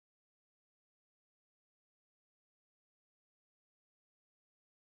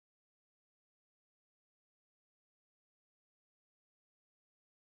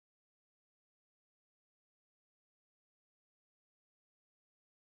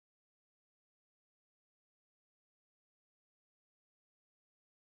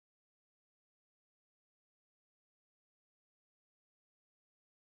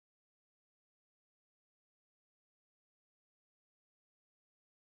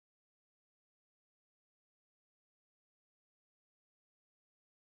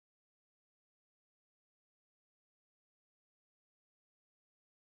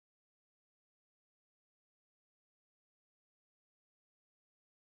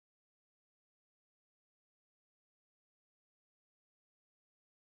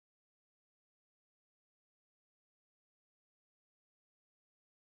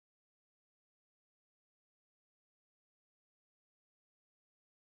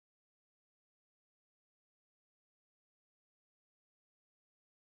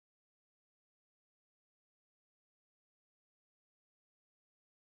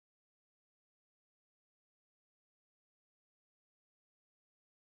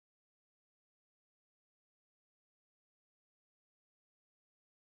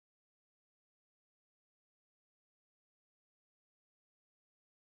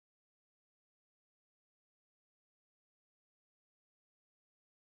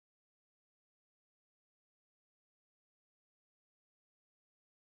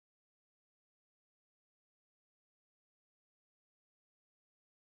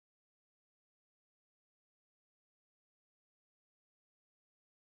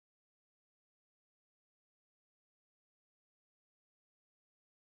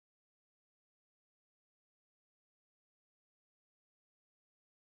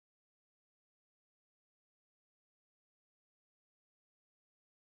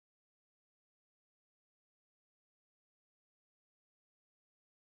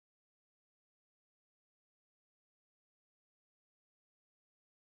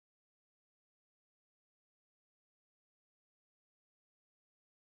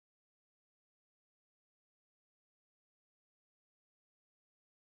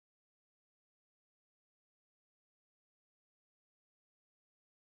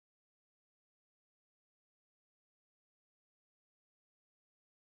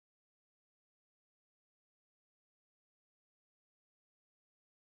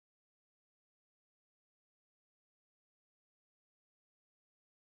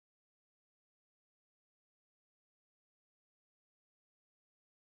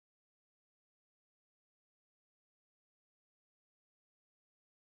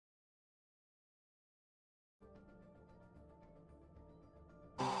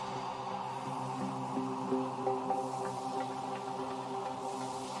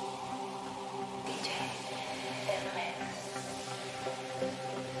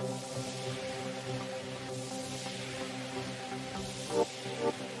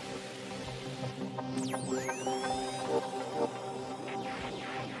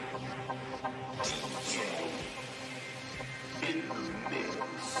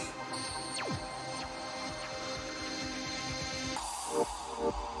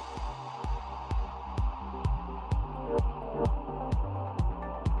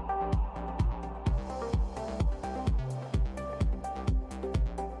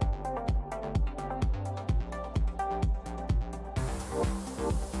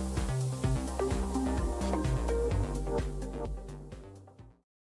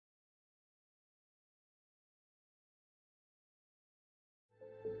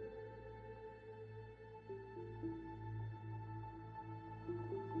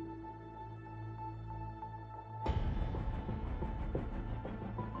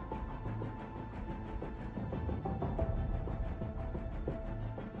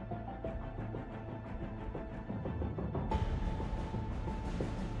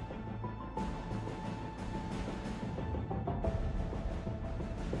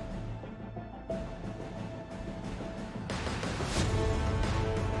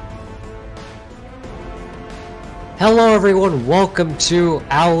Hello everyone, welcome to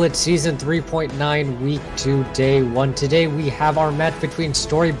Owlet Season 3.9 Week 2 Day 1. Today we have our match between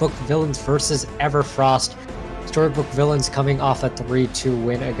Storybook Villains versus Everfrost. Storybook Villains coming off a 3-2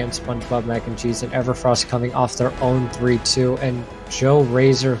 win against SpongeBob Mac and Cheese, and Everfrost coming off their own 3-2. And Joe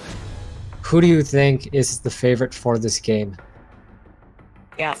Razor, who do you think is the favorite for this game?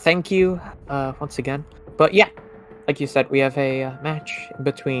 Yeah, thank you once again. But yeah, like you said, we have a match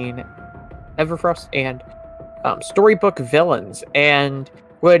between Everfrost and Storybook Villains. And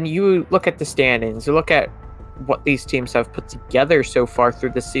when you look at the standings, you look at what these teams have put together so far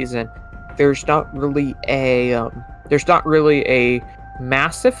through the season, there's not really a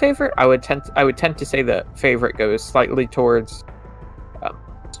massive favorite. I would tend to say the favorite goes slightly towards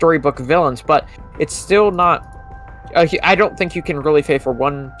Storybook Villains, but it's still not. I don't think you can really favor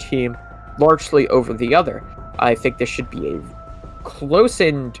one team largely over the other. I think this should be a close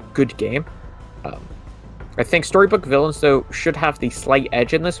and good game. I think Storybook Villains, though, should have the slight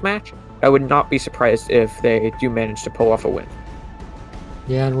edge in this match. I would not be surprised if they do manage to pull off a win.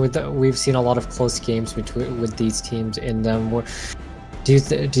 Yeah, and we've seen a lot of close games with these teams in them. Do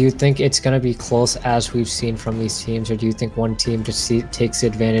you think it's going to be close as we've seen from these teams, or do you think one team just takes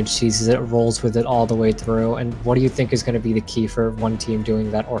advantage, seizes it, rolls with it all the way through? And what do you think is going to be the key for one team doing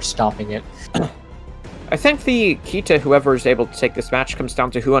that or stopping it? I think the key to whoever is able to take this match comes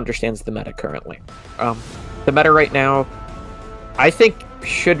down to who understands the meta currently. The meta right now, I think,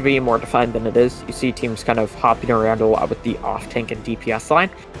 should be more defined than it is. You see teams kind of hopping around a lot with the off-tank and DPS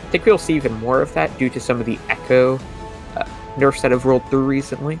line. I think we'll see even more of that due to some of the Echo nerfs that have rolled through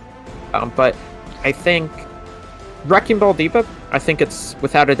recently. But I think Wrecking Ball Diva, I think it's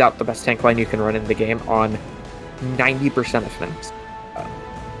without a doubt the best tank line you can run in the game on 90% of things.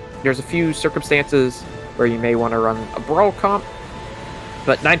 There's a few circumstances where you may want to run a Brawl comp,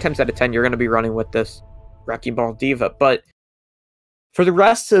 but 9 times out of 10 you're going to be running with this Wrecking Ball Diva. But for the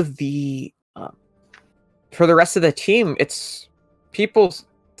rest of the team, people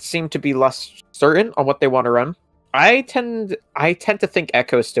seem to be less certain on what they want to run. I tend to think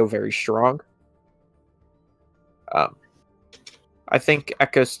Echo is still very strong. I think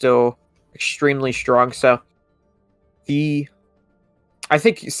Echo is still extremely strong. So I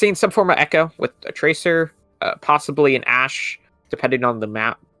think seeing some form of Echo with a Tracer, possibly an Ashe, depending on the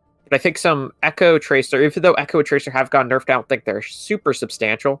map. But I think some Echo Tracer, even though Echo and Tracer have gotten nerfed, I don't think they're super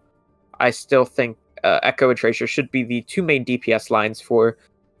substantial. I still think Echo and Tracer should be the two main DPS lines for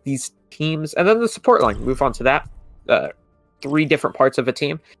these teams. And then the support line, move on to that. 3 different parts of a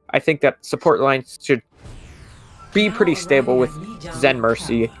team. I think that support lines should be pretty stable with Zen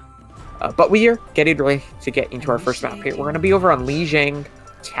Mercy. But we are getting ready to get into our first map here. We're going to be over on Lijiang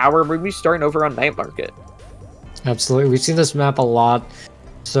Tower. We're going to be starting over on Night Market. Absolutely. We've seen this map a lot,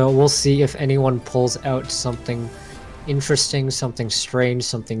 so we'll see if anyone pulls out something interesting, something strange,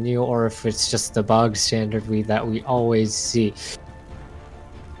 something new, or if it's just the bug standard that we always see.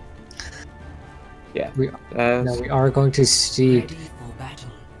 Yeah. Now we are going to see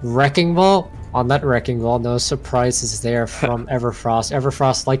Wrecking Ball. On that Wrecking Ball, no surprises there from Everfrost.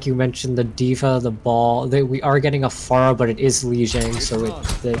 Everfrost, like you mentioned, the Diva, the Ball, we are getting a Pharah, but it is Lijiang, so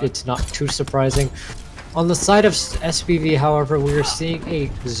it's not too surprising. On the side of SPV, however, we are seeing a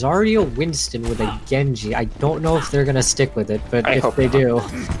Zarya Winston with a Genji. I don't know if they're going to stick with it, but if they do...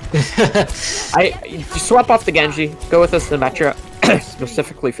 You swap off the Genji, go with us to the Metro,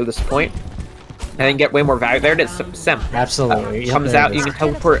 specifically for this point, and then get way more value. There it is, Sim. Absolutely. Comes out, you can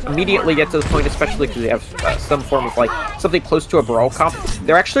teleport, immediately get to the point, especially because they have some form of, something close to a Brawl comp.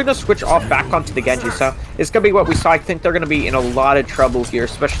 They're actually going to switch off back onto the Genji, so it's going to be what we saw. I think they're going to be in a lot of trouble here,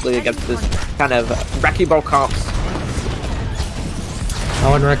 especially against this kind of Wrecking Ball comps.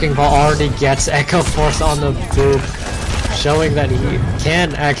 Oh, and Wrecking Ball already gets Echo Force on the boob, showing that he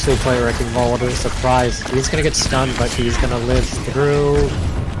can actually play Wrecking Ball. What a surprise. He's going to get stunned, but he's going to live through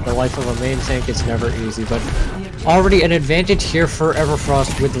the life of a main tank. It's never easy, but already an advantage here for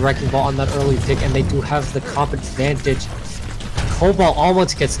Everfrost with the Wrecking Ball on that early pick, and they do have the comp advantage. Cobalt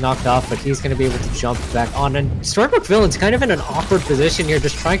almost gets knocked off, but he's going to be able to jump back on. And Storybook Villains kind of in an awkward position here,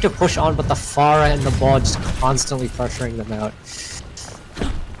 just trying to push on, but the Pharah and the Ball just constantly pressuring them out.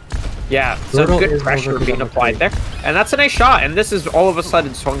 Yeah, some good pressure being applied there. And that's a nice shot, and this is all of a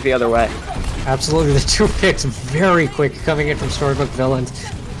sudden swung the other way. Absolutely, the 2 picks very quick coming in from Storybook Villains.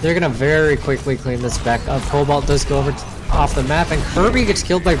 They're going to very quickly clean this back up. Cobalt does go over off the map, and Kirby gets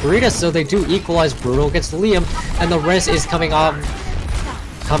killed by Burrito, so they do equalize. Brutal gets Liam, and the res is coming out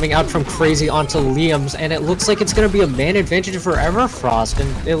from Crazy onto Liam's, and it looks like it's going to be a man advantage for Everfrost,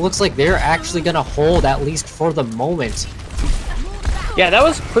 and it looks like they're actually going to hold, at least for the moment. Yeah, that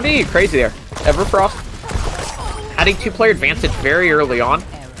was pretty crazy there. Everfrost adding 2-player advantage very early on,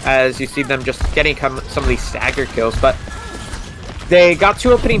 as you see them just getting some of these stagger kills. But they got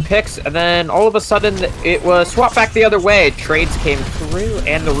 2 opening picks, and then all of a sudden it was swapped back the other way. Trades came through,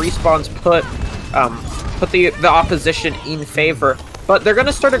 and the respawns put the opposition in favor. But they're going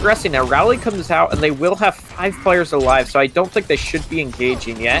to start aggressing now. Rally comes out, and they will have 5 players alive, so I don't think they should be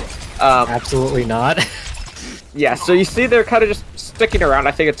engaging yet. Absolutely not. Yeah, so you see they're kind of just sticking around.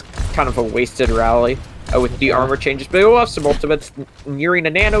 I think it's kind of a wasted rally with the armor changes, but we'll have some ultimates nearing a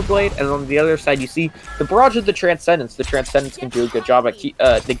Nano Blade, and on the other side you see the barrage of the Transcendence. The Transcendence can do a good job at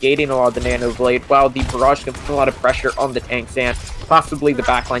negating a lot of the Nano Blade, while the barrage can put a lot of pressure on the tanks and possibly the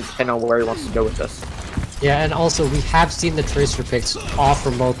backline, depending on where he wants to go with this. Yeah, and also we have seen the Tracer picks off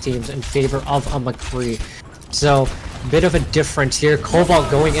from both teams in favor of a McCree. So, bit of a difference here.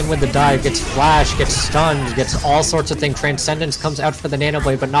 Cobalt going in with the dive, gets flashed, gets stunned, gets all sorts of things. Transcendence comes out for the Nano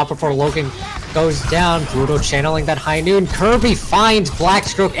Blade, but not before Logan goes down. Brutal channeling that high noon. Kirby finds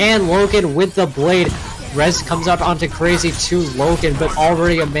Blackstroke and Logan with the blade. Rez comes out onto Crazy to Logan, but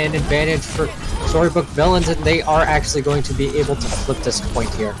already a man advantage for Storybook Villains, and they are actually going to be able to flip this point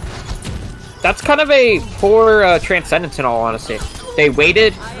here. That's kind of a poor Transcendence, in all honesty. They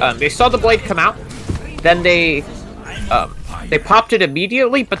waited, they saw the blade come out, then they popped it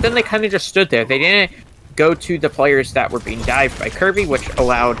immediately, but then they kind of just stood there. They didn't go to the players that were being dived by Kirby, which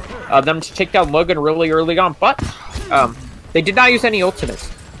allowed them to take down Logan really early on, but they did not use any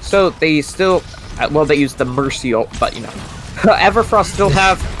ultimates. So they still, well, they used the Mercy ult, but you know, Everfrost still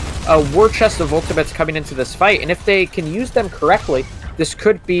have a war chest of ultimates coming into this fight, and if they can use them correctly, this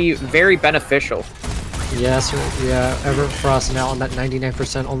could be very beneficial. Yes, yeah, Everfrost now on that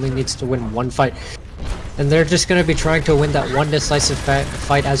 99% only needs to win 1 fight. And they're just going to be trying to win that one decisive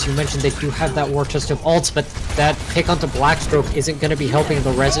fight. As you mentioned, they do have that war chest of ults, but that pick onto Blackstroke isn't going to be helping.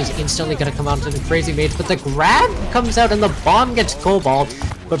 The res is instantly going to come out to the Crazy Mage, but the grab comes out and the bomb gets Cobalt,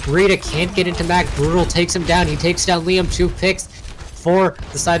 but Brita can't get into Mac. Brutal takes him down. He takes down Liam. 2 picks for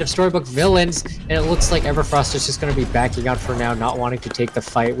the side of Storybook Villains, and it looks like Everfrost is just going to be backing out for now, not wanting to take the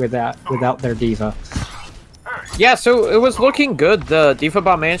fight without their diva. Yeah, so it was looking good. The Diva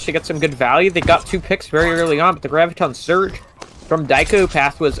Bomb managed to get some good value. They got 2 picks very early on, but the Graviton Surge from Daiko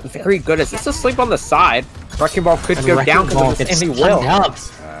Path was very good. Is this asleep on the side? Wrecking Ball could go down because of this, and he will.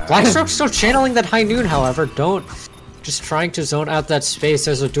 Blackstroke's still channeling that high noon, however. Just trying to zone out that space.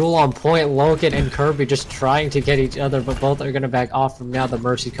 There's a duel on point. Logan and Kirby just trying to get each other, but both are going to back off from now. The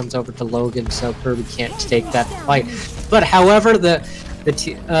Mercy comes over to Logan, so Kirby can't take that fight. But however, the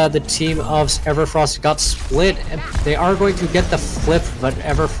team of Everfrost got split, and they are going to get the flip, but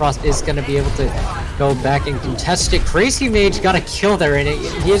Everfrost is going to be able to go back and contest it. Crazy Mage got a kill there, and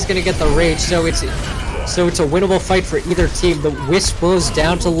he is going to get the rage, so it's a winnable fight for either team. The Wisp blows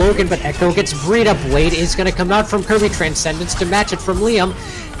down to Logan, but Echo gets Brita. Blade is going to come out from Kirby. Transcendence to match it from Liam.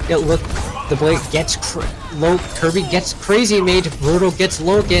 The Blade gets Kirby gets Crazy Mage. Brutal gets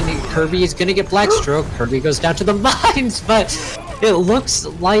Logan. Kirby is going to get Blackstroke. Kirby goes down to the mines, but it looks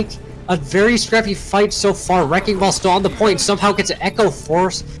like a very scrappy fight so far. Wrecking Ball still on the point. Somehow gets Echo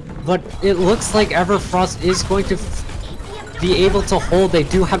Force, but it looks like Everfrost is going to be able to hold. They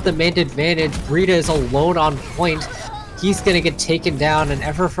do have the man advantage. Brita is alone on point. He's going to get taken down, and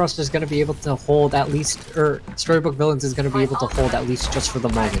Everfrost is going to be able to hold at least, or Storybook Villains is going to be able to hold at least just for the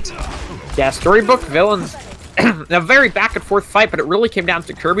moment. Yeah, Storybook Villains, a very back and forth fight, but it really came down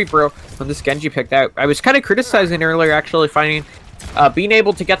to Kirby Bro when this Genji picked out. I was kind of criticizing earlier, actually, finding being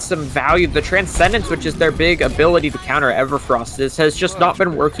able to get some value. The Transcendence, which is their big ability to counter Everfrost, this has just not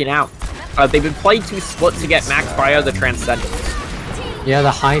been working out. They've been playing too split to get max bio the Transcendence. Yeah,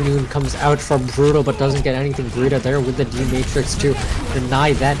 the high noon comes out from Brutal, but doesn't get anything. Brita there with the D-Matrix to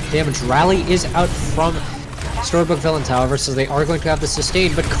deny that damage. Rally is out from Storybook Villains, however, so they are going to have the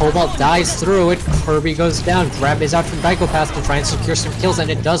sustain, but Cobalt dies through it. Kirby goes down. Grab is out from Daiko Path to try and secure some kills, and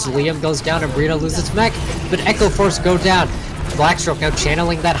it does. Liam goes down, and Brita loses mech, but Echo Force go down. Blackstroke now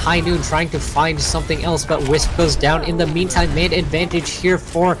channeling that high noon, trying to find something else, but Wisp goes down. In the meantime, man advantage here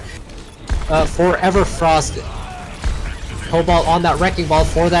for Everfrost. Cobalt on that Wrecking Ball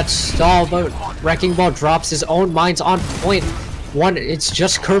for that stall, but Wrecking Ball drops his own mines on point. It's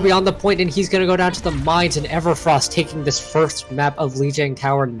just Kirby on the point, and he's gonna go down to the mines, and Everfrost taking this first map of Lijiang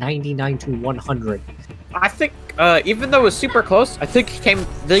Tower 99 to 100. I think, even though it was super close, I think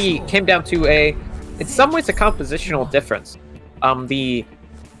it came down to in some ways, a compositional difference. The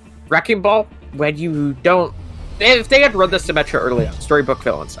Wrecking Ball, when you don't, if they had run the Symmetra early on, Storybook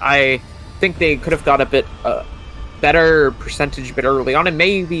Villains, I think they could have got a bit better percentage bit early on, and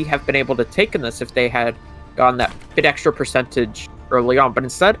maybe have been able to take in this if they had gotten that bit extra percentage early on. But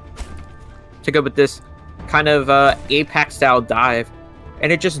instead, to go with this kind of Apex style dive,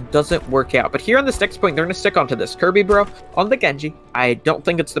 and it just doesn't work out. But here on this next point, they're going to stick onto this. Kirby Bro on the Genji. I don't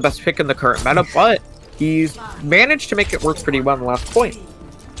think it's the best pick in the current meta, but he's managed to make it work pretty well in the last point.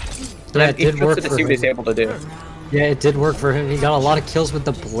 Yeah, it did work to for see him. what he's able to do. Yeah, it did work for him. He got a lot of kills with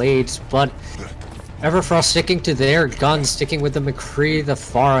the blades, but Everfrost sticking to their guns, sticking with the McCree, the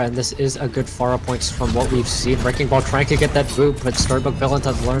Pharah, and this is a good Pharah points from what we've seen. Wrecking Ball trying to get that boot, but Storybook villains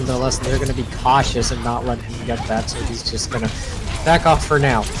have learned their lesson. They're going to be cautious and not let him get that, so he's just going to back off for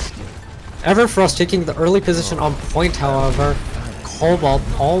now. Everfrost taking the early position on point, however. Cobalt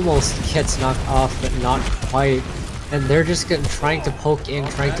almost gets knocked off, but not quite. And they're just trying to poke in,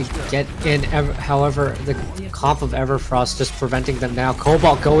 trying to get in. However, the comp of Everfrost just preventing them now.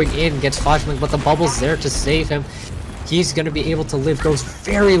 Cobalt going in, gets flashbang, but the bubble's there to save him. He's going to be able to live, goes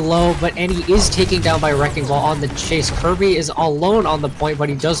very low, but and he is taken down by Wrecking Ball on the chase. Kirby is alone on the point, but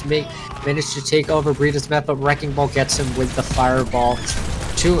he does manage to take over Brita's map, but Wrecking Ball gets him with the fireball.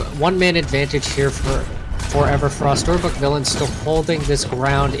 One-man advantage here for Everfrost. Storybook villains still holding this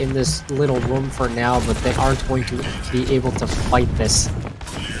ground in this little room for now, but they aren't going to be able to fight this.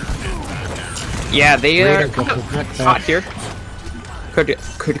 Yeah, they are hot here.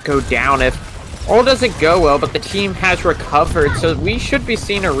 Could go down if all doesn't go well, but the team has recovered, so we should be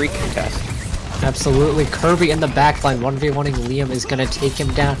seeing a recontest. Absolutely. Kirby in the backline 1v1ing Liam is going to take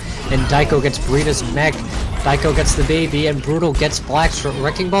him down, and Daiko gets Brita's mech. Daiko gets the baby, and Brutal gets Blackstroke.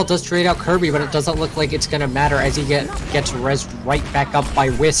 Wrecking Ball does trade out Kirby, but it doesn't look like it's going to matter as he gets rezzed right back up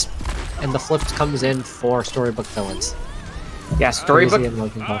by Wisp, and the flip comes in for Storybook villains. Yeah, Storybook.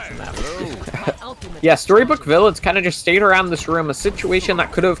 Yeah, Storybook villains kind of just stayed around this room, a situation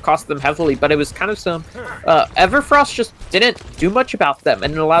that could have cost them heavily, but it was kind of some... Everfrost just didn't do much about them,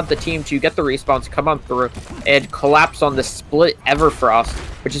 and it allowed the team to get the respawns, come on through, and collapse on the split Everfrost,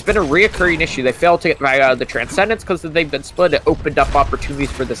 which has been a reoccurring issue. They failed to get by the Transcendence because they've been split. It opened up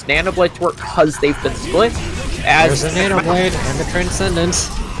opportunities for this Nanoblade to work because they've been split. There's a Nanoblade, and the Transcendence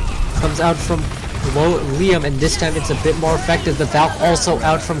comes out from Liam, and this time it's a bit more effective. The Valk also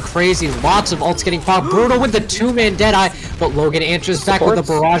out from Crazy. Lots of ults getting popped. Brutal with the two-man Deadeye, but Logan answers back with a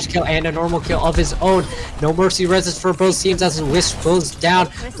barrage kill and a normal kill of his own. No mercy reses for both teams as Wisp goes down.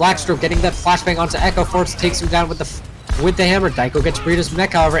 Blackstroke getting that flashbang onto Echo Force, takes him down with the hammer. Daiko gets Brita's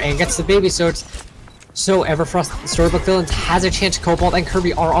mech, however, and gets the baby, so Everfrost, Storybook villains has a chance. Cobalt and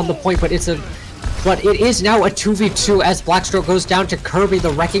Kirby are on the point, but it is now a 2v2 as Blackstroke goes down to Kirby, the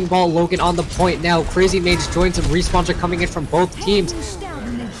Wrecking Ball, Logan on the point now. Crazy Mage joins him, respawns are coming in from both teams.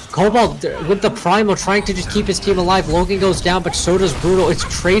 Cobalt with the Primal trying to just keep his team alive. Logan goes down, but so does Brutal. It's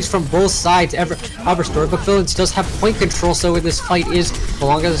trades from both sides. However, Storybook villains does have point control, so this fight the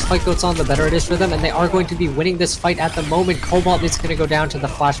longer this fight goes on, the better it is for them, and they are going to be winning this fight at the moment. Cobalt is going to go down to the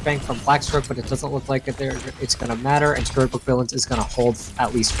flashbang from Blackstroke, but it doesn't look like it's going to matter, and Storybook villains is going to hold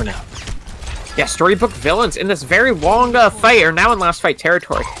at least for now. Yeah, Storybook villains in this very long fight are now in last fight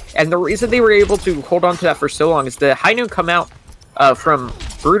territory. And the reason they were able to hold on to that for so long is the High Noon come out from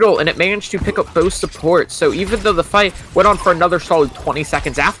Brutal, and it managed to pick up both supports. So even though the fight went on for another solid 20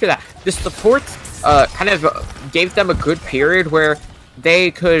 seconds after that, the supports kind of gave them a good period where they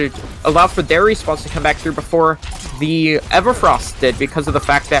could allow for their response to come back through before the Everfrost did, because of the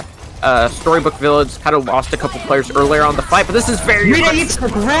fact that Storybook villains kind of lost a couple players earlier on the fight, but this is very... Rita eats the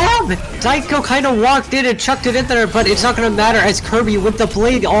grab! Daiko kind of walked in and chucked it in there, but it's not going to matter as Kirby with the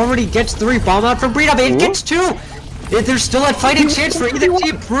blade already gets 3 bomb out from Brita, but it gets 2! There's still a fighting chance for either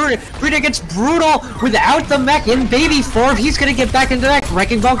team. Brita gets Brutal without the mech in baby form. He's going to get back into the mech.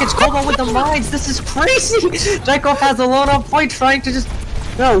 Wrecking Ball gets Cobalt with the mines. This is crazy! Daiko has a load on point trying to just...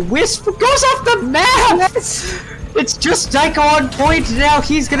 Wisp goes off the map! It's just Daiko on point now.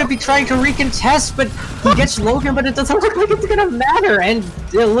 He's going to be trying to recontest, but he gets Logan, but it doesn't look like it's going to matter. And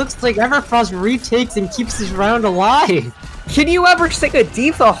it looks like Everfrost retakes and keeps his round alive. Can you ever sing a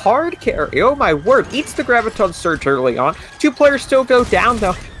D.Va hard carry? Oh my word, eats the Graviton Surge early on. 2 players still go down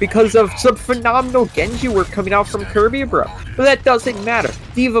though because of some phenomenal Genji work coming out from Kirby Bro. But that doesn't matter.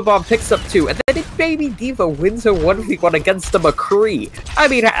 D.Va Bomb picks up 2, and then baby D.Va wins a 1v1 against the McCree. I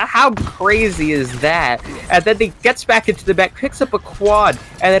mean, how crazy is that? And then he gets back into the back, picks up a quad,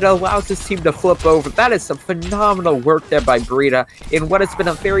 and it allows his team to flip over. That is some phenomenal work there by Brita. In what has been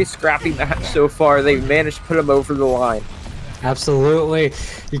a very scrappy match so far, they've managed to put him over the line. Absolutely.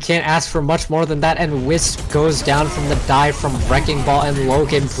 You can't ask for much more than that, and Wisp goes down from the dive from Wrecking Ball and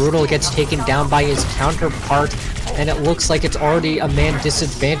Logan. Brutal gets taken down by his counterpart, and it looks like it's already a man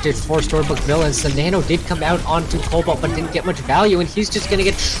disadvantage for Storybook villains. The Nano did come out onto Cobalt, but didn't get much value, and he's just going to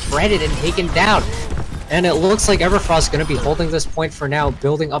get shredded and taken down. And it looks like Everfrost is going to be holding this point for now,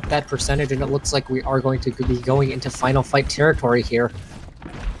 building up that percentage, and it looks like we are going to be going into final fight territory here.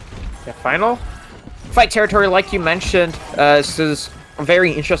 Yeah, final fight territory, like you mentioned. This is a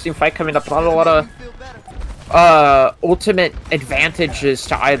very interesting fight coming up. Not a lot of ultimate advantages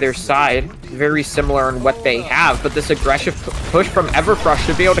to either side. Very similar in what they have, but this aggressive push from Everfrost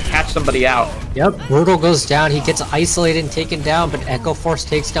should be able to catch somebody out. Yep, Brutal goes down. He gets isolated and taken down, but Echo Force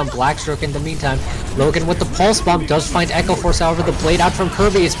takes down Blackstroke in the meantime. Logan with the Pulse Bomb does find Echo Force, however, the blade out from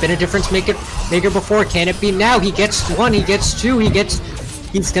Kirby. It's been a difference maker before. Can it be now? He gets one, he gets two,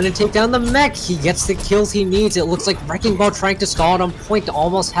 he's gonna take down the mech. He gets the kills he needs. It looks like Wrecking Ball trying to stall it on point,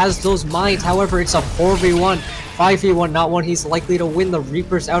 almost has those mines. However, it's a 4v1, 5v1, not one he's likely to win. The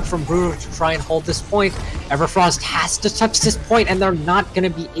Reaper's out from Brutal to try and hold this point. Everfrost has to touch this point, and they're not gonna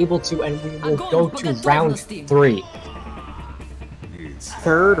be able to, and we will go to round 3.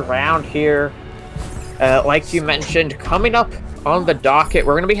 Third round here. Like you mentioned, coming up on the docket,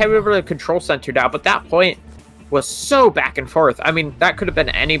 we're gonna be heading over to the control center now, but that point was so back and forth. I mean, that could have been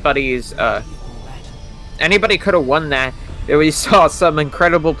anybody's, anybody could have won that. We saw some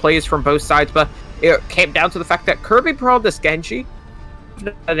incredible plays from both sides, but it came down to the fact that Kirby brawled this Genji.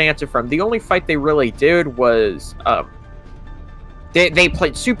 An answer from the only fight they really did was, they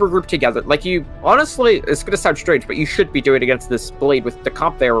played super group together. Like, you, honestly, it's gonna sound strange, but you should be doing it against this Blade with the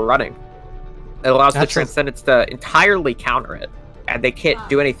comp they were running. It allows the Transcendence to entirely counter it, and they can't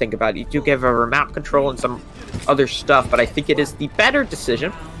do anything about it. You do give her map control and some other stuff, but I think it is the better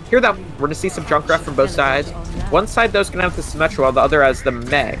decision. Here that we're going to see some Junkrat from both sides. One side, though, is going to have the Symmetra, while the other has the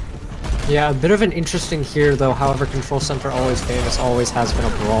Meg. Yeah, a bit of an interesting here, though. However, Control Center, always famous, always has been a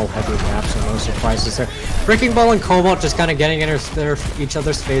brawl-heavy map, so no surprises there. Wrecking Ball and Cobalt just kind of getting in each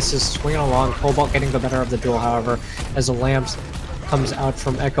other's faces, swinging along. Cobalt getting the better of the duel, however, as the Lambs comes out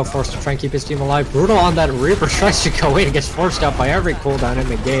from Echo Force to try and keep his team alive. Brutal on that Reaper tries to go in and gets forced out by every cooldown in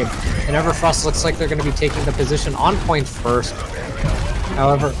the game. And Everfrost looks like they're going to be taking the position on point first.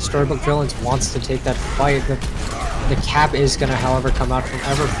 However, Storybook Villains wants to take that fight. The cap is going to, however, come out from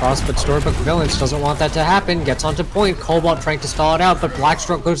Everfrost, but Storybook Villains doesn't want that to happen. Gets onto point. Cobalt trying to stall it out, but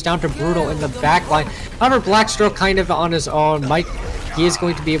Blackstroke goes down to Brutal in the backline. However, Blackstroke kind of on his own. He is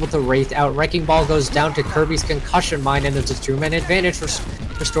going to be able to Wraith out. Wrecking Ball goes down to Kirby's Concussion Mine, and it's a 2-man advantage for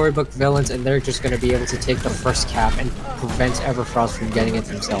Storybook Villains, and they're just going to be able to take the first cap and prevent Everfrost from getting it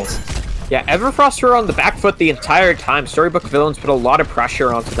themselves. Yeah, Everfrost were on the back foot the entire time. Storybook Villains put a lot of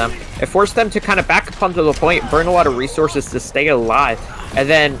pressure onto them. It forced them to kind of back up onto the point, burn a lot of resources to stay alive. And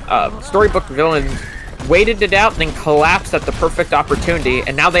then Storybook Villains waited it out and then collapsed at the perfect opportunity,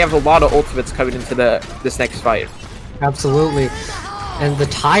 and now they have a lot of ultimates coming into this next fight. Absolutely. And the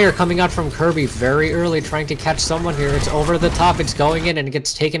tire coming out from Kirby very early, trying to catch someone here. It's over the top, it's going in, and it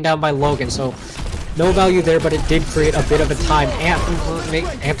gets taken down by Logan. So, no value there, but it did create a bit of a time.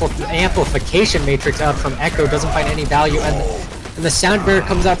 Amplification Matrix out from Echo doesn't find any value. And the Sound Barrier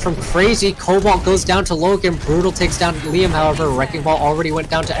comes out from Crazy. Cobalt goes down to Logan. Brutal takes down Liam, however. Wrecking Ball already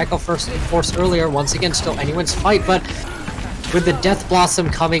went down to Echo Force earlier. Once again, still anyone's fight, but with the Death Blossom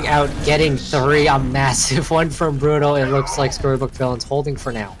coming out, getting 3, a massive one from Brutal, it looks like Storybook Villains holding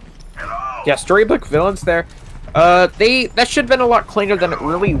for now. Yeah, Storybook Villains there. That should have been a lot cleaner than it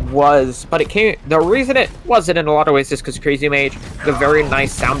really was, but the reason it wasn't in a lot of ways is because Crazy Mage, the very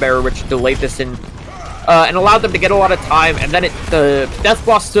nice Sound Barrier, which delayed this and allowed them to get a lot of time, and then the Death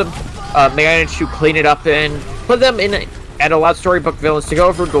Blossom managed to clean it up and put them in and allowed Storybook Villains to go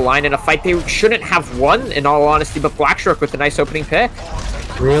over the line in a fight they shouldn't have won, in all honesty, but Blackstroke with a nice opening pick.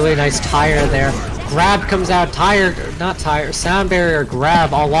 Really nice tire there. Grab comes out, Sound Barrier,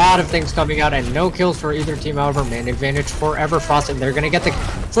 grab, a lot of things coming out, and no kills for either team, however, man advantage for Everfrost, and they're going to get the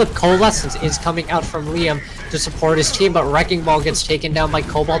flip. Coalescence is coming out from Liam to support his team, but Wrecking Ball gets taken down by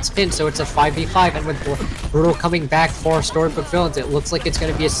Cobalt's pin, so it's a 5v5, and with Brutal coming back for Storybook Villains, it looks like it's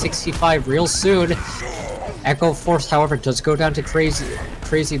going to be a 65 real soon. Echo Force, however, does go down to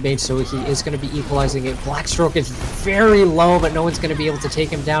Crazy Mage, so he is going to be equalizing it. Blackstroke is very low, but no one's going to be able to take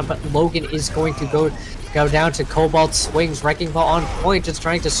him down, but Logan is going to go down to Cobalt swings. Wrecking Ball on point, just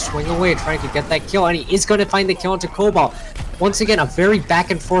trying to swing away, trying to get that kill, and he is going to find the kill into Cobalt. Once again, a very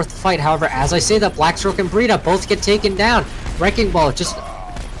back and forth fight. However, as I say that, Blackstroke and Brita both get taken down. Wrecking Ball just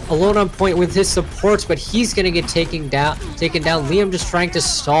alone on point with his supports, but he's gonna get taken down. Liam just trying to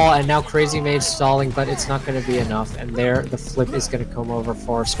stall, and now Crazy Mage stalling, but it's not gonna be enough. And there, the flip is gonna come over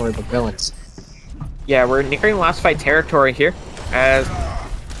for Storybook Villains. Yeah, we're nearing last fight territory here, as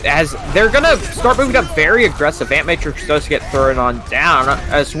they're gonna start moving up very aggressive. Ant Matrix does get thrown on down,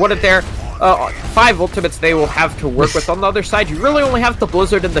 as one of their 5 ultimates they will have to work with. On the other side, you really only have the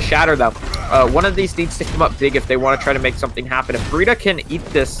Blizzard and the Shatter, though. One of these needs to come up big if they want to try to make something happen. If Brita can eat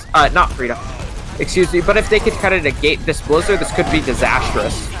this, not Brita, excuse me, but if they could kind of negate this Blizzard, this could be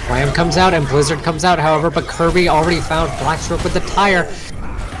disastrous. Ram comes out and Blizzard comes out, however, but Kirby already found Blackstroke with the tire.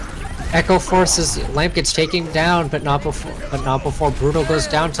 Echo Force's Lamp gets taken down, but not before Brutal goes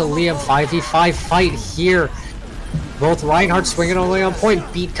down to Liam. 5v5 fight here. Both Reinhardt swinging away on point.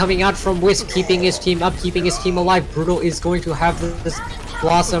 Beat coming out from Wisp, keeping his team up, keeping his team alive. Brutal is going to have this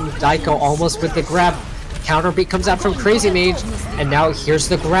Blossom. Daiko almost with the grab. Counter beat comes out from Crazy Mage, and now here's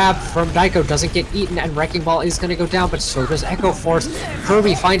the grab from Daiko. Doesn't get eaten, and Wrecking Ball is going to go down, but so does Echo Force.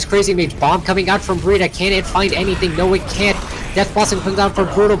 Kirby finds Crazy Mage. Bomb coming out from Brita. Can it find anything? No, it can't. Death Blossom comes down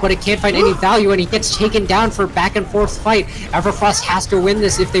from Brutal, but it can't find any value, and he gets taken down for back and forth fight. Everfrost has to win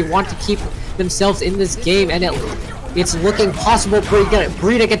this if they want to keep themselves in this game, and it's looking possible.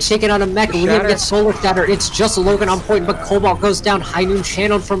 Brita gets taken on a mech. Liam gets Solar Shatter. It's just Logan on point, but Cobalt goes down. High Noon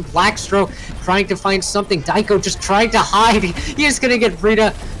channeled from Blackstroke, trying to find something. Daiko just trying to hide. He's gonna get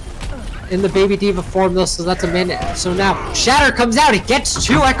Brita in the Baby Diva form though, so that's a minute. So now Shatter comes out. It gets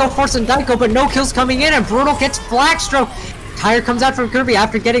two Echo Force and Daiko, but no kills coming in, and Brutal gets Blackstroke. Tire comes out from Kirby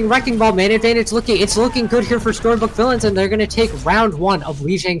after getting Wrecking Ball. Man advantage it's looking good here for Storybook Villains, and they're gonna take round 1 of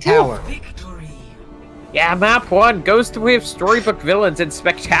Lijiang Tower. Yeah, map 1 goes the way of Storybook Villains in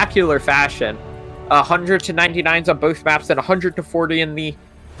spectacular fashion. 100 to 99s on both maps and 100 to 40 in the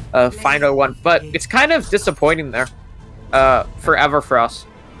final one. But it's kind of disappointing there for Everfrost.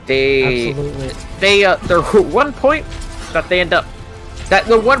 Their 1 point that they end up...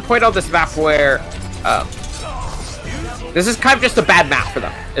 the 1 point on this map where... this is kind of just a bad map for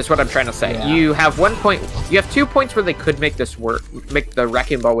them, is what I'm trying to say. Yeah. You have 1 point, you have 2 points where they could make this work, make the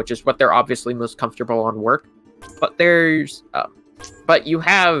Wrecking Ball, which is what they're obviously most comfortable on work. But there's, but you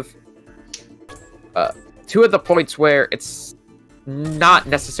have 2 of the points where it's not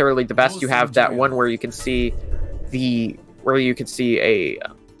necessarily the best. You have that one where you can see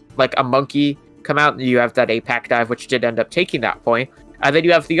like a monkey come out, and you have that APAC dive, which did end up taking that point. And then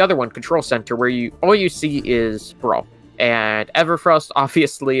you have the other one, Control Center, where all you see is Brawl. And Everfrost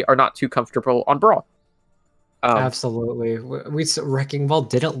obviously are not too comfortable on Brawl. Absolutely. Wrecking Ball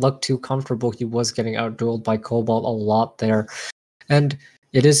didn't look too comfortable. He was getting outdueled by Cobalt a lot there. And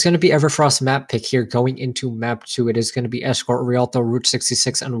it is going to be Everfrost map pick here going into map 2. It is going to be Escort, Rialto, Route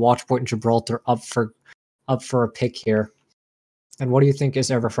 66, and Watchpoint and Gibraltar up for a pick here. And what do you think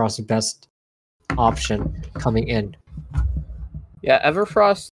is Everfrost's best option coming in? Yeah,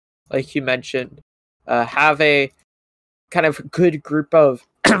 Everfrost, like you mentioned, have a kind of good group of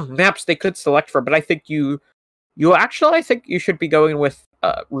maps they could select for, but I think I think you should be going with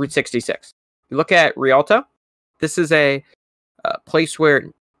Route 66. You look at Rialto, this is a place where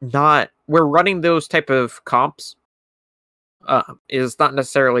we're running those type of comps is not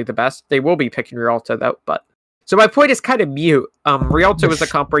necessarily the best. They will be picking Rialto though, but so my point is kind of mute. Rialto is a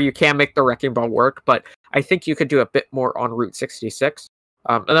comp where you can make the Wrecking Ball work, but I think you could do a bit more on Route 66.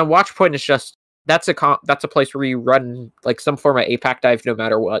 And then Watchpoint is just that's a place where you run like some form of APAC dive no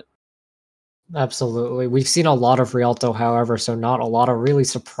matter what. Absolutely. We've seen a lot of Rialto, however, so not a lot of really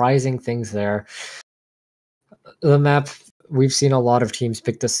surprising things there. The map, we've seen a lot of teams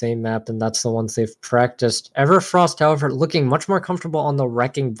pick the same map, and that's the ones they've practiced. Everfrost, however, looking much more comfortable on the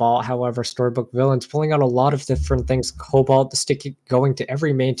Wrecking Ball. However, Storybook Villains pulling out a lot of different things. Cobalt, the stick going to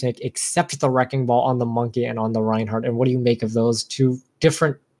every main tank except the Wrecking Ball on the Monkey and on the Reinhardt. And what do you make of those two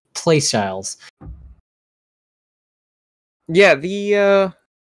different playstyles? Yeah, the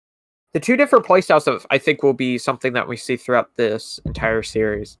 2 different playstyles I think will be something that we see throughout this entire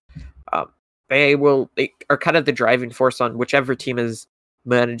series. They are kind of the driving force on whichever team is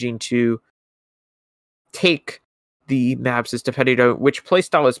managing to take the maps, is depending on which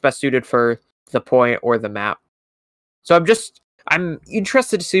playstyle is best suited for the point or the map. So I'm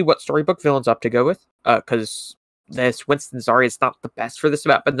interested to see what Storybook Villains up to go with, because this Winston Zarya is not the best for this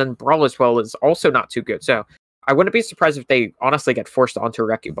map, but then Brawl as well is also not too good. So I wouldn't be surprised if they honestly get forced onto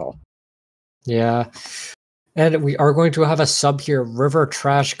Wrecking Ball. Yeah. And we are going to have a sub here, River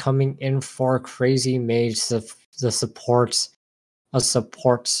Trash, coming in for Crazy Mage, the support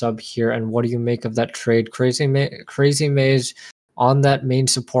sub here. And what do you make of that trade? Crazy Mage on that main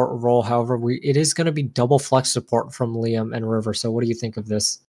support role. However, it is going to be double flex support from Liam and River. So what do you think of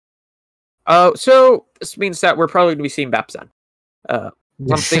this? So this means that we're probably going to be seeing Bapsen.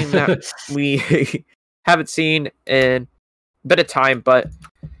 Something that we haven't seen in a bit of time, but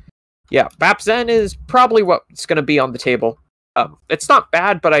yeah, Bapsen is probably what's going to be on the table. It's not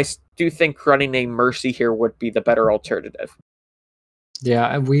bad, but I do think running a Mercy here would be the better alternative.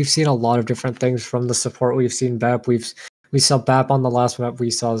 Yeah, and we've seen a lot of different things from the support. We've seen Bap. We saw Bap on the last map.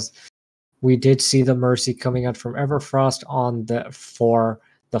 We saw We did see the Mercy coming out from Everfrost on for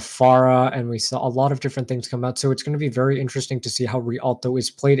the Pharah, and we saw a lot of different things come out. So it's going to be very interesting to see how Rialto is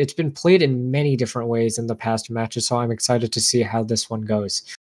played. It's been played in many different ways in the past matches, so I'm excited to see how this one goes.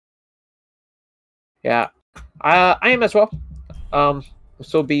 Yeah, I am as well.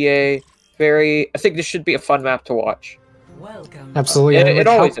 This will be a I think this should be a fun map to watch. Absolutely. It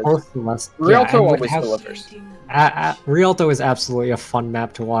always is. Rialto always delivers. Rialto is absolutely a fun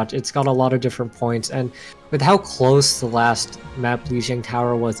map to watch. It's got a lot of different points, and with how close the last map Lijiang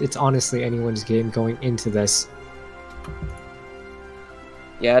Tower was, it's honestly anyone's game going into this.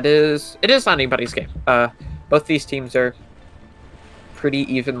 Yeah, it is. It is anybody's game. Both these teams are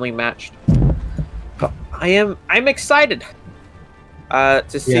pretty evenly matched. But I'm excited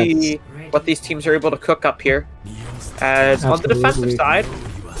to see what these teams are able to cook up here. As on the defensive side,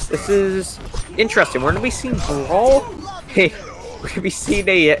 this is interesting. We're going to be seeing Brawl. Hey, we're going to be seeing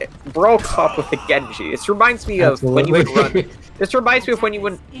a Brawl Cop with a Genji. This reminds me of when you would run. This reminds me of when you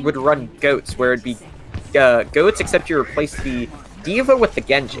would run Goats, where it'd be Goats, except you replace the D.Va with the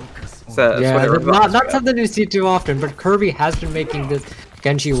Genji. So yeah, not something you see too often, but Kirby has been making this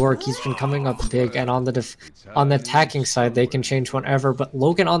Genji work. He's been coming up big, and on the attacking side, they can change whenever. But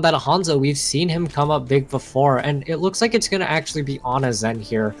Logan on that Hanzo, we've seen him come up big before, and it looks like it's going to actually be on a Zen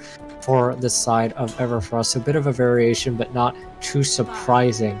here for the side of Everfrost. A bit of a variation, but not too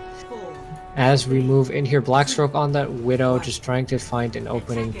surprising. As we move in here, Blackstroke on that Widow, just trying to find an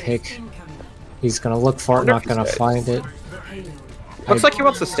opening pick. He's going to look for it, not going to find it. Looks like he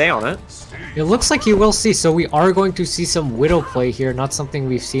wants to stay on it. It looks like you will see, so we are going to see some Widow play here, not something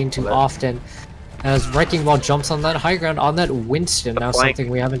we've seen too often. As Wrecking Ball jumps on that high ground, on that Winston, now something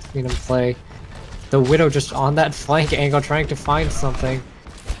we haven't seen him play. The Widow just on that flank angle, trying to find something.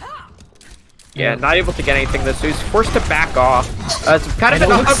 Yeah, not able to get anything this, so he's forced to back off. It's kind of an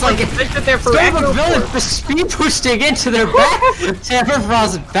looks like there for Storybook Villains just speed boosting into their back to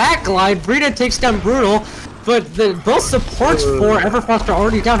Everfrost's backline. Brita takes down Brutal. But both supports for Everfrost are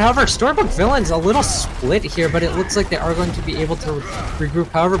already down. However, Storybook Villains a little split here, but it looks like they are going to be able to regroup.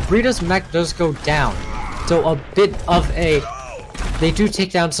 However, Brita's mech does go down. So a bit of a... They do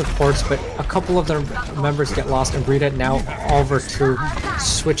take down supports, but a couple of their members get lost, and Brita now over to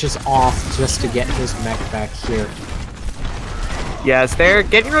switches off just to get his mech back here. Yes, they're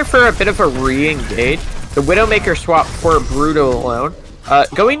getting ready for a bit of a re-engage. The Widowmaker swap for Brutal alone.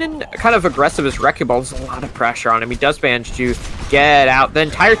 Going in kind of aggressive as Wrecking Ball, there's a lot of pressure on him. He does manage to get out. The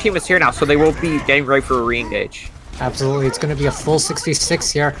entire team is here now, so they will be getting ready for a re-engage. Absolutely, it's going to be a full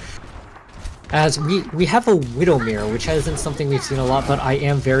 66 here. As we have a Widow Mirror, which isn't something we've seen a lot, but I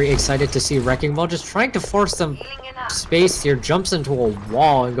am very excited to see Wrecking Ball just trying to force some space here, jumps into a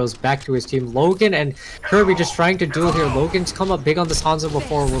wall and goes back to his team. Logan and Kirby just trying to duel here. Logan's come up big on this Hanzo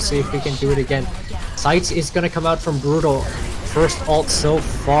before. We'll see if we can do it again. Sights is going to come out from Brutal. First ult so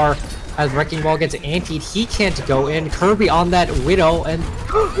far as Wrecking Ball gets antied. He can't go in. Kirby on that Widow, and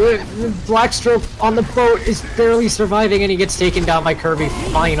Blackstroke on the boat is barely surviving, and he gets taken down by Kirby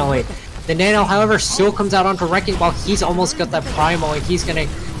finally. The Nano, however, still comes out onto Wrecking Ball. He's almost got that Primal, and he's going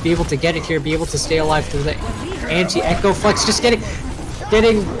to be able to get it here, be able to stay alive through the anti-Echo Flex. Just getting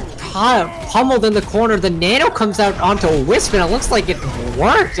pummeled in the corner. The Nano comes out onto a Wisp, and it looks like it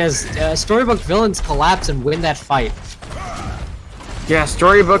worked as Storybook Villains collapse and win that fight. Yeah,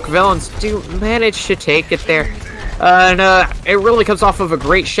 Storybook Villains do manage to take it there. And it really comes off of a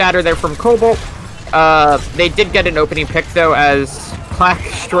great shatter there from Cobalt. They did get an opening pick, though, as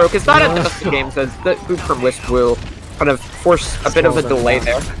Blackstroke is not at the best of games, as the boot from Wisp will kind of force a bit of a delay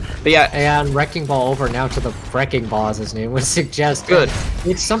there. But yeah, and Wrecking Ball over now to the Wrecking Ball, as his name would suggest. Good.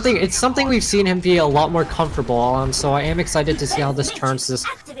 It's something we've seen him be a lot more comfortable on, so I am excited to see how this turns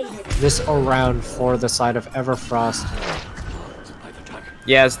this around for the side of Everfrost.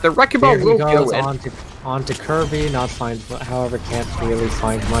 Yes, the Wrecking Ball will go in. Onto Kirby, however, can't really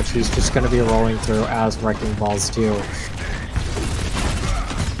find much. He's just going to be rolling through as Wrecking Balls do.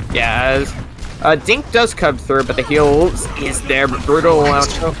 Yeah, Dink does come through, but the heal is there. Brutal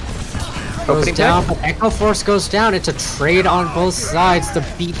goes down, but Echo Force goes down. It's a trade on both sides. The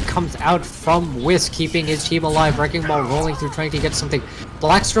beat comes out from Wisp, keeping his team alive. Wrecking Ball rolling through, trying to get something.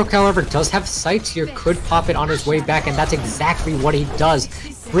 Blackstroke, however, does have sights here, could pop it on his way back, and that's exactly what he does.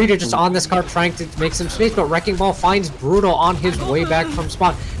 Brita just on this card trying to make some space, but Wrecking Ball finds Brutal on his way back from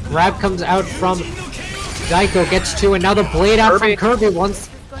spawn. Grab comes out from Daiko, gets two, and now the blade out from Kirby once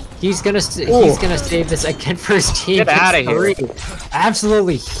He's gonna save this again for his team. Get out of here.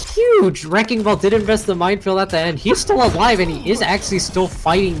 Absolutely huge. Wrecking Ball did invest the minefield at the end. He's still alive and he is actually still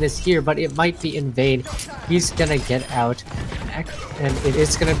fighting this here, but it might be in vain. He's gonna get out. And it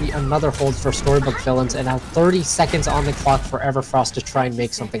is gonna be another hold for Storybook Villains, and now 30 seconds on the clock for Everfrost to try and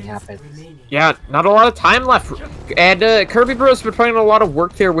make something happen. Yeah, not a lot of time left. And Kirby Bro's been putting in a lot of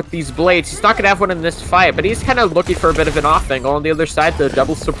work there with these blades. He's not going to have one in this fight, but he's kind of looking for a bit of an off angle. On the other side, the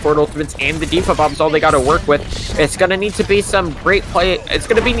double support ultimates and the default bombs all they got to work with. It's going to need to be some great play. It's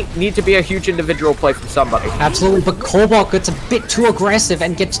going to need to be a huge individual play from somebody. Absolutely, but Cobalt gets a bit too aggressive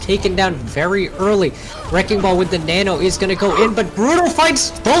and gets taken down very early. Wrecking Ball with the nano is going to go in, but Brutal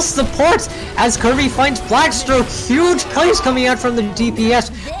finds both supports as Kirby finds Blackstroke. Huge plays coming out from the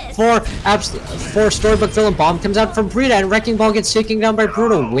DPS. For Storybook Villain. Bomb comes out from Brita, and Wrecking Ball gets taken down by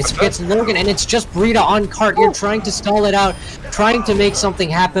Brutal. Wisp gets Logan, and it's just Brita on cart. You're trying to stall it out, trying to make something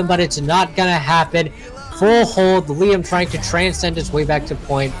happen, but it's not gonna happen. Full hold, Liam trying to transcend his way back to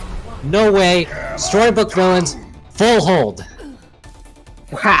point. No way. Storybook Villains, full hold.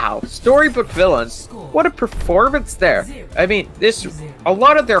 Wow, Storybook Villains, what a performance there. I mean, a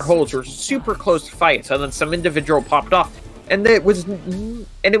lot of their holds were super close fights, and then some individual popped off. And it was the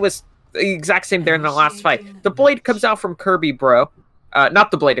exact same there in the last fight. The blade comes out from Kirby Bro.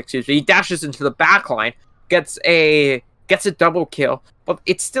 Not the blade, excuse me. He dashes into the back line, gets a double kill, but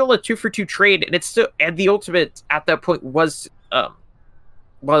it's still a 2-for-2 trade, and the ultimate at that point was in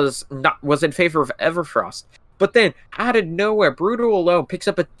favor of Everfrost. But then out of nowhere, Brutal alone picks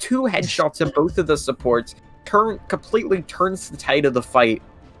up 2 headshots in both of the supports, completely turns the tide of the fight,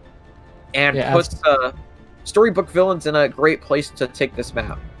 and puts Storybook Villains in a great place to take this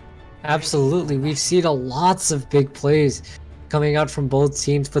map. Absolutely. We've seen lots of big plays coming out from both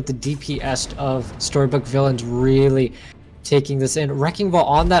teams, but the DPS of Storybook Villains really taking this in. Wrecking Ball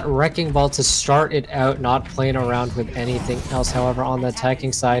on that Wrecking Ball to start it out, not playing around with anything else. However, on the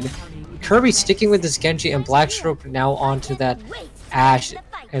attacking side, Kirby sticking with this Genji, and Blackstroke now onto that Ash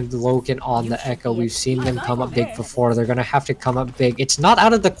and Logan on the Echo. We've seen them come up big before. They're going to have to come up big. It's not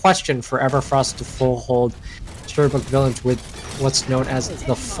out of the question for Everfrost to full hold Storybook Villains with what's known as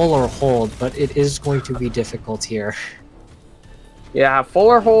the fuller hold, but it is going to be difficult here. Yeah,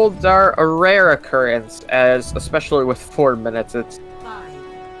 fuller holds are a rare occurrence, especially with 4 minutes. It's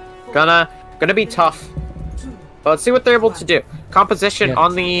gonna be tough. But let's see what they're able to do. Composition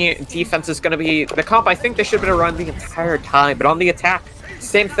on the defense is going to be the comp. I think they should have been around the entire time, but on the attack,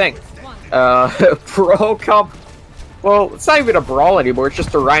 same thing. Brawl comp. Well, it's not even a brawl anymore. It's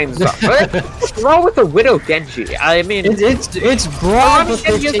just Orion's up. Brawl with the Widow Genji. I mean, it's brawl, but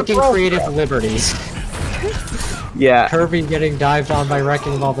they're taking creative liberties. Yeah. Kirby getting dived on by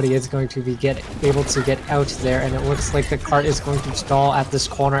Wrecking Ball, but he is going to be able to get out there, and it looks like the cart is going to stall at this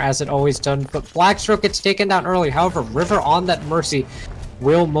corner as it always done. But Blackstroke gets taken down early. However, River on that Mercy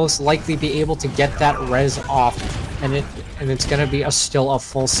will most likely be able to get that res off, and it's going to be still a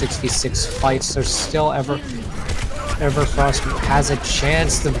full 6v6 fight. So still Everfrost has a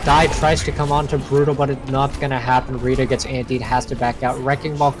chance. The dive tries to come on to Brutal, but it's not going to happen. Rita gets antied, has to back out.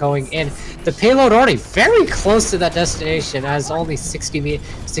 Wrecking Ball going in. The payload already very close to that destination, as only 68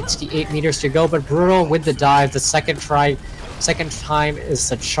 meters to go, but Brutal with the dive. The second time is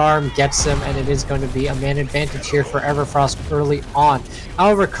the charm, gets him, and it is going to be a man advantage here for Everfrost early on.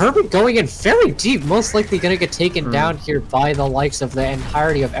 However, Kirby going in very deep, most likely going to get taken down here by the likes of the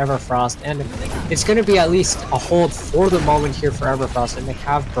entirety of Everfrost, and it's going to be at least a hold for the moment here for Everfrost, and they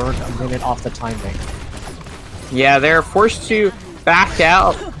have burned a minute off the timing. Yeah, they're forced to back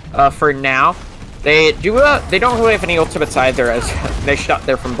out for now. They don't really have any ultimates either, as they shot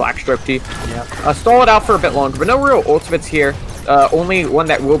there from Blackstroke too. Yep. Stall it out for a bit longer, but no real ultimates here. Only one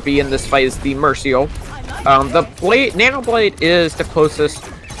that will be in this fight is the Mercy ult. The Nano Blade is the closest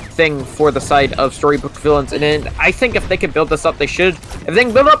thing for the side of Storybook Villains, and then I think if they can build this up, they should. If they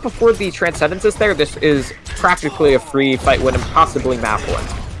can build up before the Transcendence is there, this is practically a free fight win and possibly map win.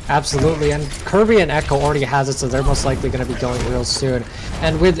 Absolutely, and Kirby and Echo already has it, so they're most likely going to be going real soon.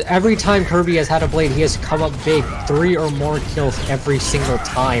 And with every time Kirby has had a blade, he has come up big, 3 or more kills every single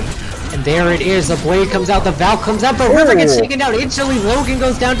time. And there it is, the blade comes out, the Valve comes out, but River gets taken down instantly. Logan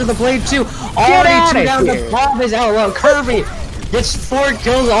goes down to the blade too. Already 2 down, the bomb is out. Well, Kirby gets 4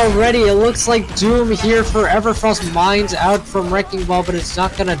 kills already. It looks like doom here for Everfrost. Mines out from Wrecking Ball, but it's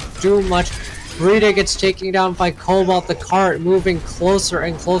not going to do much. Rita gets taken down by Cobalt. The cart moving closer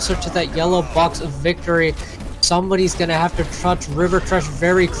and closer to that yellow box of victory. Somebody's going to have to touch River Trash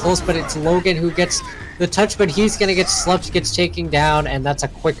very close, but it's Logan who gets the touch, but he's going to get slept, gets taken down, and that's a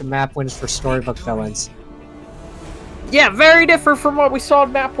quick map win for Storybook Villains. Yeah, very different from what we saw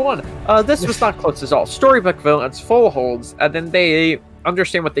in map 1. This was not close at all. Storybook villains, full holds, and then they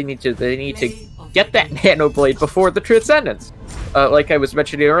understand what they need to. They need to get that Nano Blade before the Transcendence, like I was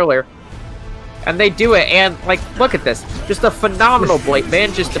mentioning earlier. And they do it, and, like, look at this. Just a phenomenal Blade,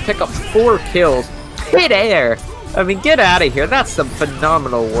 manages to pick up 4 kills. Mid-air! I mean, get out of here. That's some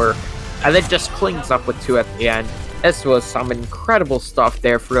phenomenal work. And then just cleans up with 2 at the end. This was some incredible stuff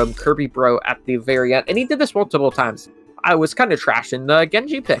there from Kirby Bro at the very end. And he did this multiple times. I was kind of trashing the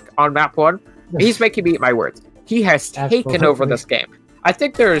Genji pick on map 1. He's making me eat my words. He has taken over this game. I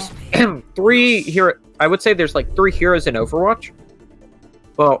think there's 3 here. I would say there's like 3 heroes in Overwatch.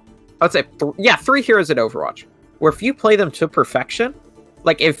 Well, I'd say, 3 heroes in Overwatch. Where if you play them to perfection,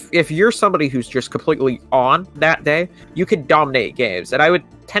 like if you're somebody who's just completely on that day, you could dominate games. And I would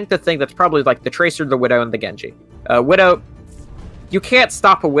tend to think that's probably like the Tracer, the Widow, and the Genji. Widow, you can't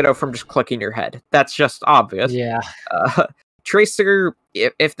stop a Widow from just clicking your head. That's just obvious. Yeah. Tracer,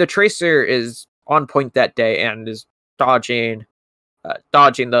 if the Tracer is on point that day and is dodging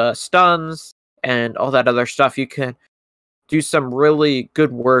the stuns and all that other stuff, you can do some really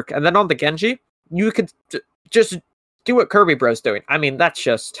good work. And then on the Genji, you could just do what Kirby Bro's doing. I mean, that's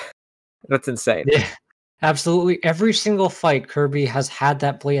insane. Yeah, absolutely. Every single fight, Kirby has had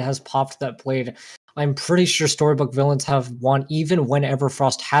that blade, has popped that blade. I'm pretty sure Storybook villains have won, even when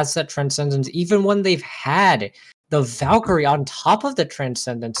Everfrost has that Transcendence, even when they've had the Valkyrie on top of the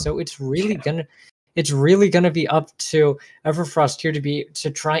Transcendence. So it's really gonna be up to Everfrost here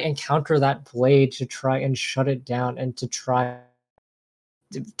to try and counter that blade, to try and shut it down, and to try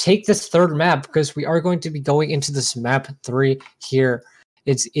to take this third map, because we are going to be going into this map 3 here.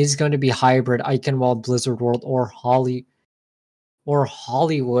 It is going to be hybrid, Eichenwald, Blizzard World, or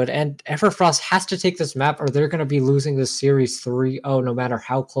Hollywood, and Everfrost has to take this map or they're going to be losing this series 3-0 no matter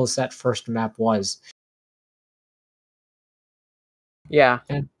how close that first map was. Yeah.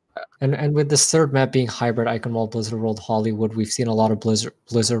 And with this third map being hybrid, Eichenwald, Blizzard World, Hollywood, we've seen a lot of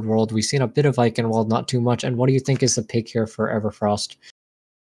Blizzard World. We've seen a bit of Eichenwald, not too much. And what do you think is the pick here for Everfrost?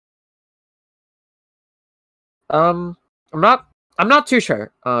 I'm not too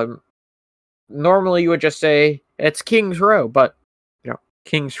sure. Normally you would just say it's King's Row, but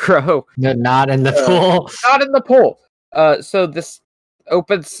King's Row. No, not in the pool. Not in the pool. So this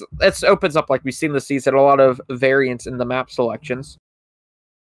opens up, like we've seen this season, a lot of variance in the map selections.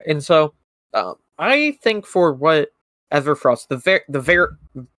 And so I think for what Everfrost,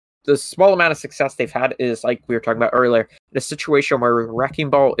 the small amount of success they've had is, like we were talking about earlier, the situation where Wrecking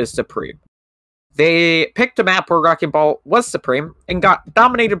Ball is supreme. They picked a map where Wrecking Ball was supreme and got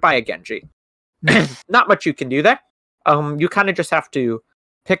dominated by a Genji. Not much you can do there. You kind of just have to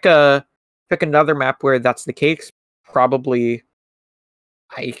pick another map where that's the case. Probably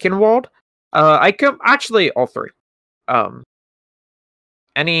Eichenwald. Actually all 3.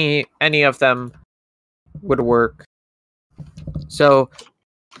 Any of them would work. So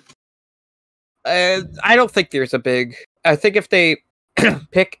I don't think there's a big. I think if they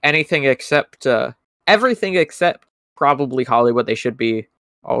pick anything except everything except probably Hollywood, they should be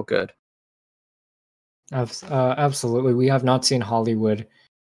all good. Absolutely, we have not seen Hollywood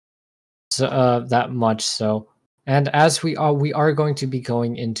that much. So, and as we are going to be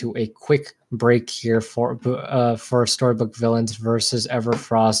going into a quick break here for Storybook Villains versus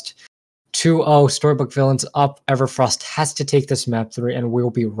Everfrost. 2-0, Storybook Villains up. Everfrost has to take this map 3, and we'll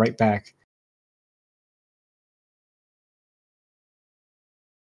be right back.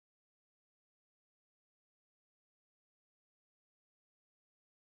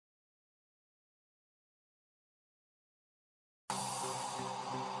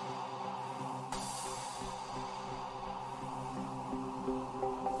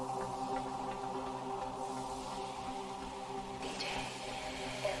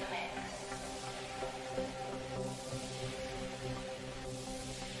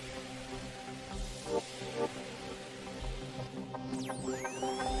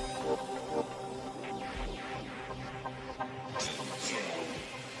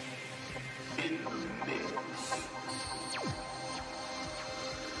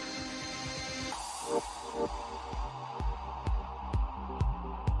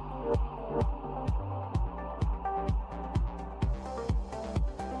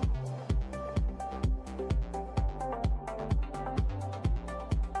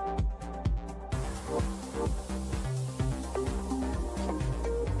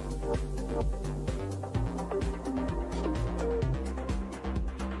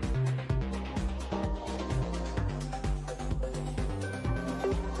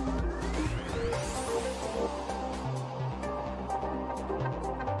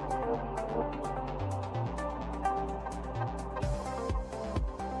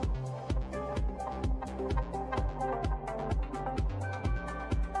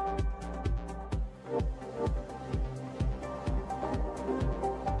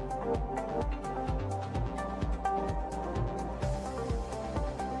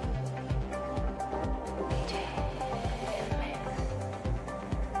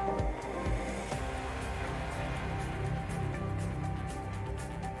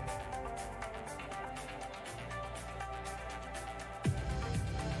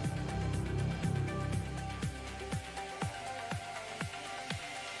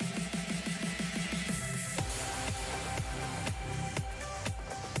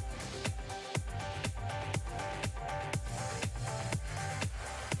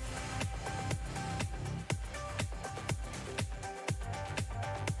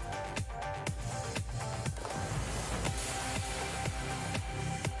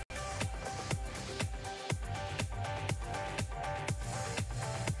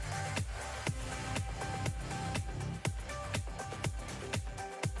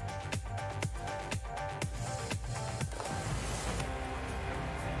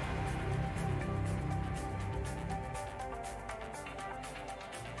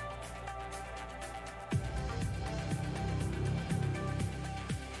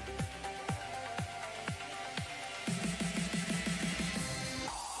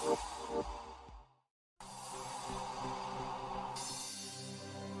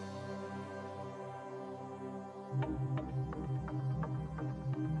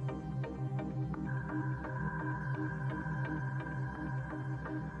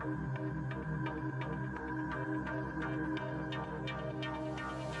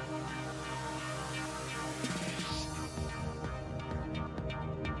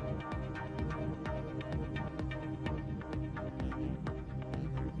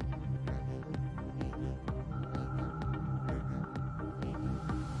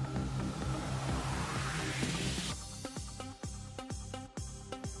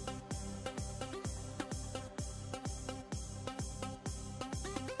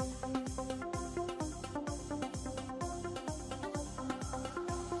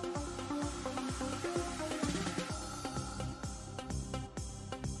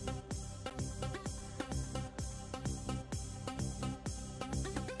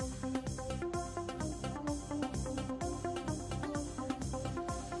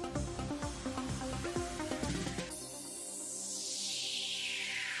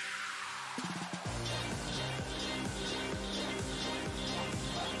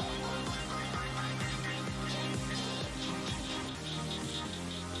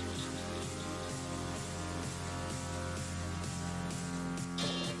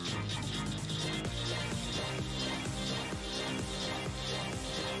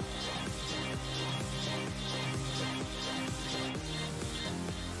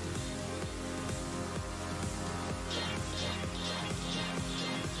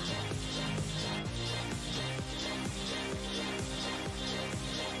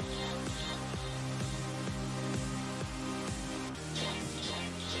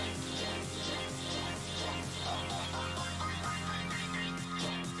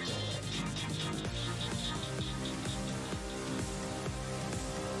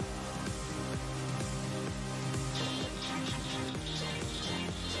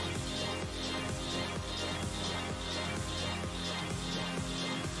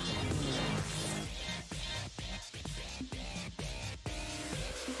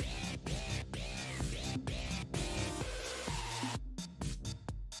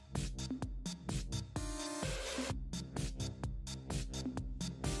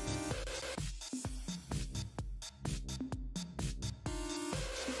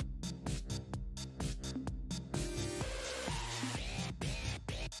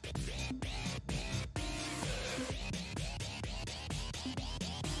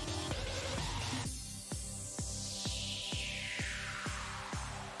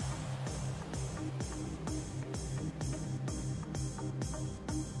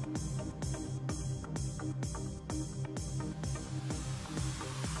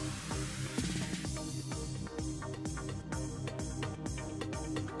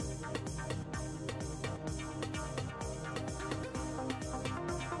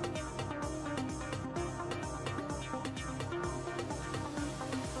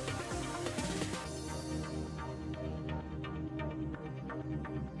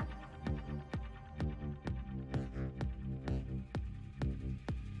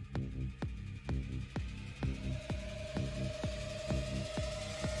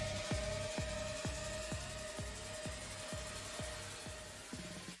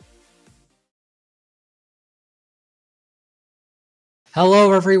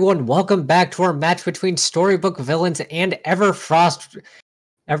 Hello everyone, welcome back to our match between Storybook Villains and Everfrost.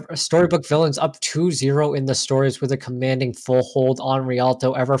 Storybook Villains up 2-0 in the stories with a commanding full hold on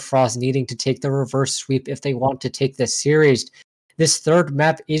Rialto. Everfrost needing to take the reverse sweep if they want to take this series. This third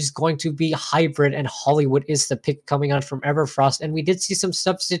map is going to be hybrid, and Hollywood is the pick coming on from Everfrost. And we did see some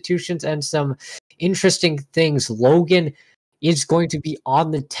substitutions and some interesting things. Logan is going to be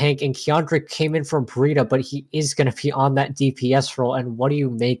on the tank, and Keandre came in from Brita, but he is going to be on that DPS role. And what do you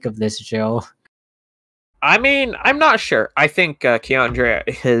make of this, Joe? I mean, I'm not sure. I think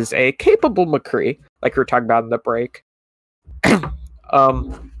Keandre is a capable McCree, like we were talking about in the break.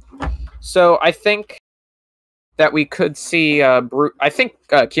 So I think that we could see I think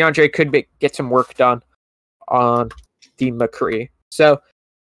Keandre could get some work done on the McCree. So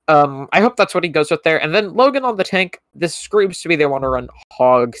I hope that's what he goes with there. And then Logan on the tank, this screams to me they want to run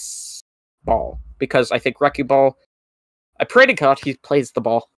Hog's Ball, because I think Wrecking Ball, I pray to God he plays the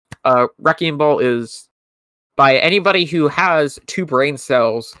ball. Wrecking Ball is, by anybody who has 2 brain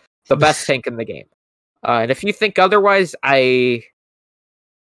cells, the best tank in the game. And if you think otherwise, I'm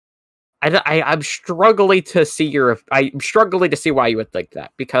struggling to see why you would think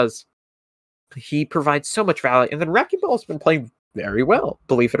that, because he provides so much value. And then Wrecking Ball has been playing very well,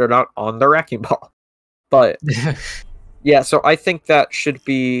 believe it or not, on the Wrecking Ball. But yeah, so I think that should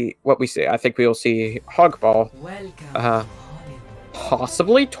be what we see. I think we will see Hog Ball,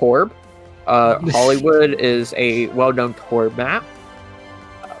 possibly Torb. Hollywood is a well-known Torb map.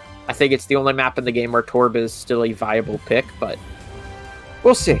 I think it's the only map in the game where Torb is still a viable pick, but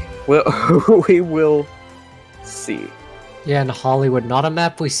we'll see. We will see. Yeah, in Hollywood, not a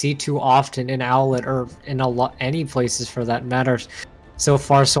map we see too often in Owlet or in any places for that matter so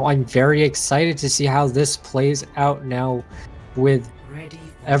far. So I'm very excited to see how this plays out now with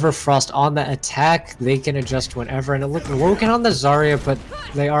Everfrost on the attack. They can adjust whenever, and look, working on the Zarya, but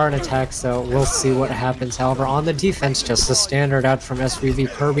they are an attack, so we'll see what happens. However, on the defense, just the standard out from SVB.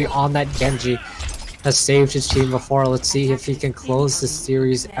 Kirby on that Genji has saved his team before. Let's see if he can close the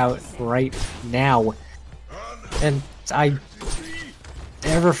series out right now. And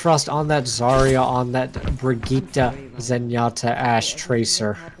Everfrost on that Zarya, on that Brigitte, Zenyatta, Ashe,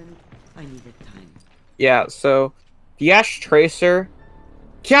 Tracer. Yeah, so the Ashe Tracer,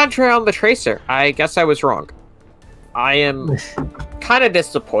 Keontre on the Tracer. I guess I was wrong. I am kind of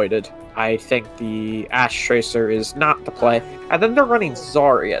disappointed. I think the Ashe Tracer is not the play. And then they're running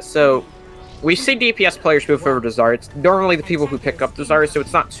Zarya, so we see DPS players move over to Zarya. It's normally the people who pick up the Zarya, so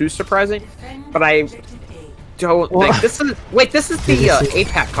it's not too surprising. But I don't think this is. Wait, this is the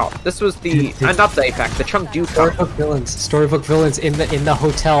APAC comp. This was the not the APAC, the Chengdu comp. Storybook villains in the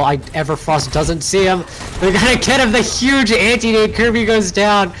hotel. Everfrost doesn't see him. They're gonna get him. The huge anti-nade. Kirby goes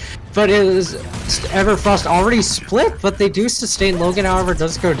down, but it was Everfrost already split. But they do sustain. Logan, however,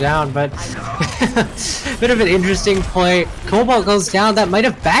 does go down. But bit of an interesting play. Cobalt goes down. That might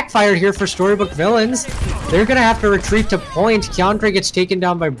have backfired here for Storybook villains. They're gonna have to retreat to point. Keontre gets taken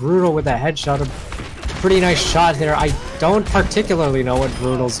down by Brutal with a headshot. Pretty nice shot there. I don't particularly know what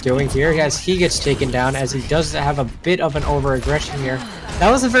Brutal's doing here as he gets taken down, as he does have a bit of an over-aggression here.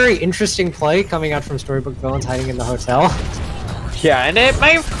 That was a very interesting play coming out from Storybook villains hiding in the hotel. Yeah, and it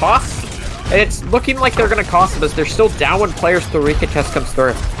may have cost. It's looking like they're going to cost them as they're still down when players through Rika test comes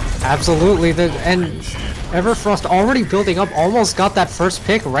through. Absolutely. And Everfrost already building up, almost got that first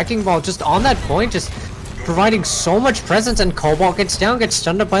pick. Wrecking Ball just on that point, just providing so much presence, and Cobalt gets down, gets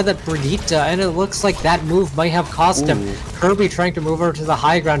stunned up by that Brigitte, and it looks like that move might have cost him. Kirby trying to move over to the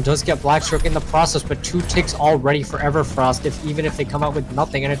high ground does get Blackstroke in the process, but 2 ticks already for Everfrost, even if they come out with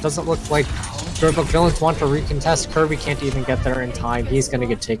nothing, and it doesn't look like Storybook villains want to recontest. Kirby can't even get there in time. He's going to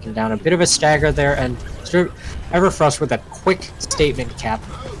get taken down. A bit of a stagger there, and Everfrost with a quick statement cap.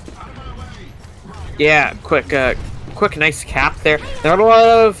 Yeah, quick nice cap there. There are a lot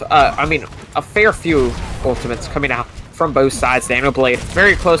of, a fair few ultimates coming out from both sides. Daniel Blade,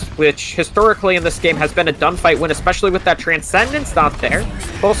 very close, which historically in this game has been a done fight win, especially with that Transcendence not there.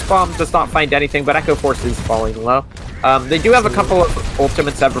 Pulse Bomb does not find anything, but Echo Force is falling low. They do have a couple of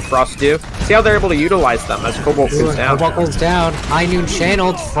ultimates Everfrost do. See how they're able to utilize them as Cobalt goes down. Cobalt goes down. High Noon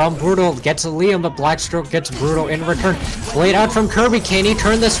channeled from Brutal, gets Liam, but Blackstroke gets Brutal in return. Played out from Kirby. Can he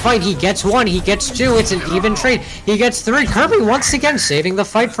turn this fight? He gets 1, he gets 2. It's an even trade. He gets 3. Kirby once again saving the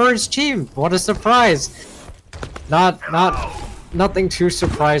fight for his team. What a surprise. Nothing too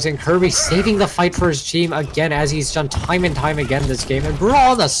surprising. Kirby saving the fight for his team again, as he's done time and time again this game. And Brutal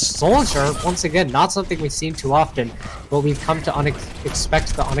on the Soldier, once again, not something we've seen too often, but we've come to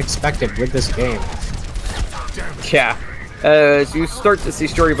expect the unexpected with this game. Yeah. As you start to see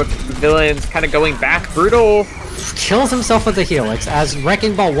Storybook villains kind of going back, Brutal kills himself with the Helix, as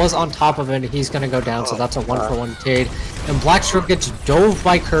Wrecking Ball was on top of him. He's gonna go down, so that's a 1-for-1 trade. And Blackstroke gets dove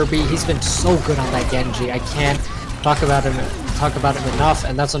by Kirby. He's been so good on that Genji. I can't talk about him enough,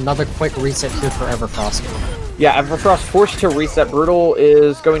 and that's another quick reset here for Everfrost. Yeah, Everfrost forced to reset. Brutal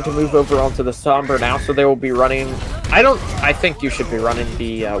is going to move over onto the Sombra now, so they will be running. I think you should be running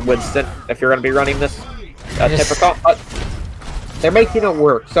the Winston if you're going to be running this typical. But they're making it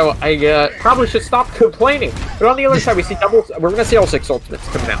work, so I probably should stop complaining. But on the other side, we see doubles. We're going to see all 6 ultimates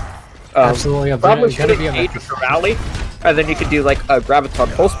coming out. Absolutely, probably should have made for Rally, and then you could do like a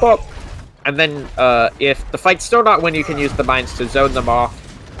Graviton Pulse Pop. And then, if the fight's still not win, you can use the mines to zone them off.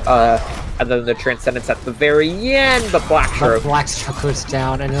 And then the Transcendence at the very end, the Blackstroke. Blackstroke goes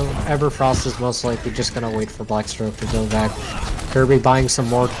down, and Everfrost is most likely just going to wait for Blackstroke to go back. Kirby buying some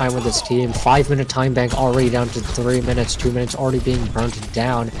more time with his team. 5-minute time bank already down to 3 minutes. 2 minutes already being burnt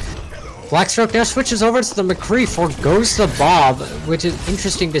down. Blackstroke now switches over to the McCree, forgoes the Bob, which is an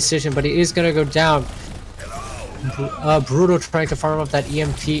interesting decision, but he is going to go down. Brutal trying to farm up that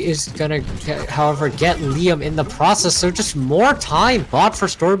EMP is gonna, however, get Liam in the process, so just more time bought for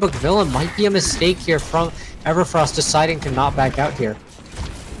Storybook villain. Might be a mistake here from Everfrost deciding to not back out here.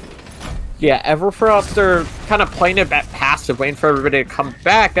 Yeah, Everfrost are kind of playing it back passive, waiting for everybody to come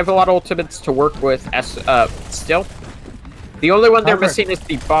back. They have a lot of ultimates to work with still. The only one they're missing is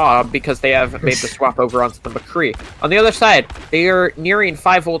the Bob, because they have made the swap over onto the McCree. On the other side, they are nearing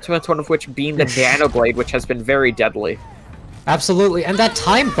 5 ultimates, one of which being the Nano Blade, which has been very deadly. Absolutely, and that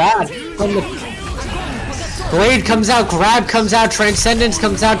time bad when the Blade comes out, Grab comes out, Transcendence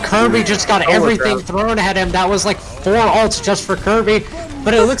comes out, Kirby just got everything thrown at him. That was like 4 ults just for Kirby,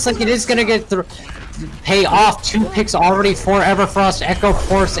 but it looks like it is gonna get pay off. 2 picks already for Everfrost, Echo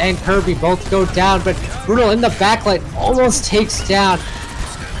Force, and Kirby both go down, but Brutal in the backlight almost takes down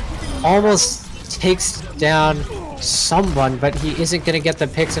someone, but he isn't gonna get the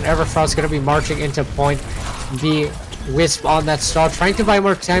picks, and Everfrost gonna be marching into point. The Wisp on that stall, trying to buy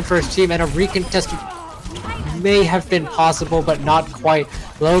more time for his team, and a recontest may have been possible, but not quite.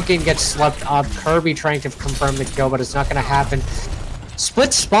 Logan gets swept up. Kirby trying to confirm the kill, but it's not going to happen.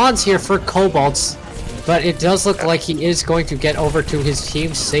 Split spawns here for Cobalts, but it does look like he is going to get over to his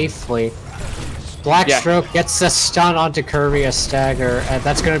team safely. Blackstroke gets a stun onto Kirby, a stagger, and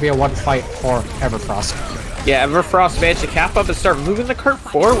that's going to be a 1 fight for Everfrost. Yeah, Everfrost managed to cap up and start moving the cart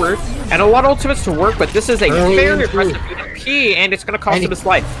forward, and a lot of ultimates to work with. This is a very impressive EMP, and it's going to cost him his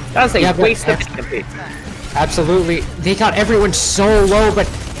life. That is a waste of EMP. Absolutely. They got everyone so low, but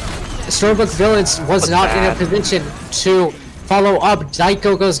Storybook Villains was not in a position to follow up.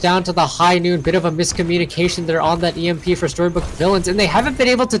 Daiko goes down to the high noon. Bit of a miscommunication there on that EMP for Storybook Villains, and they haven't been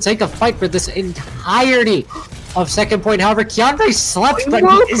able to take a fight for this entirety of second point. However, Keandre slept, but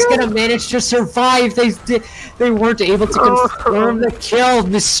he is going to manage to survive. They weren't able to confirm the kill.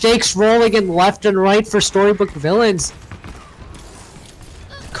 Mistakes rolling in left and right for Storybook Villains.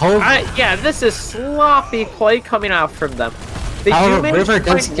 Yeah, this is sloppy play coming out from them. However, River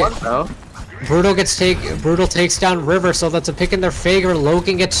does get Brutal takes down River, so that's a pick in their favor.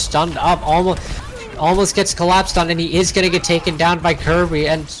 Logan gets stunned up, almost gets collapsed on, and he is gonna get taken down by Kirby.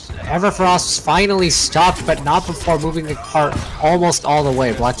 And Everfrost finally stopped, but not before moving the cart almost all the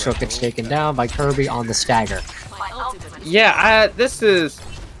way. Blackstroke gets taken down by Kirby on the stagger. Yeah,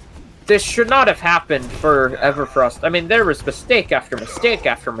 this should not have happened for Everfrost. I mean, there was mistake after mistake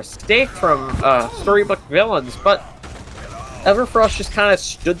after mistake from Storybook Villains, but Everfrost just kind of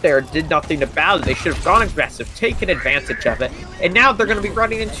stood there and did nothing about it. They should have gone aggressive, taken advantage of it, and now they're going to be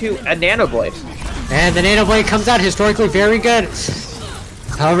running into a Nano Blade. And the Nano Blade comes out, historically very good.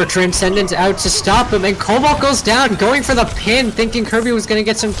 However, Transcendence out to stop him, and Cobalt goes down, going for the pin, thinking Kirby was going to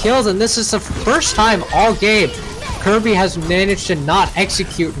get some kills, and this is the first time all game Kirby has managed to not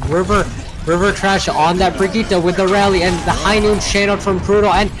execute River Trash on that Brigitte with the rally, and the high noon channeled from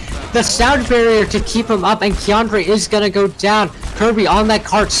Brutal, and the sound barrier to keep him up, and Keandre is gonna go down. Kirby on that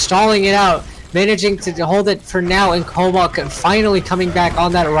cart, stalling it out, managing to hold it for now, and Cobalt finally coming back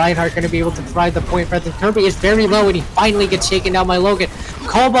on that Reinhardt, gonna be able to provide the point presence. Kirby is very low, and he finally gets taken down by Logan.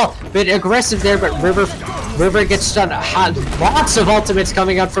 Cobalt, a bit aggressive there, but River gets stunned. Lots of ultimates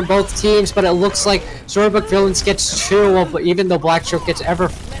coming out from both teams, but it looks like Storybook Villains gets 2, even though Blackstroke gets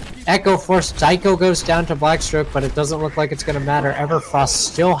Echo Force. Daiko goes down to Blackstroke, but it doesn't look like it's going to matter. Everfrost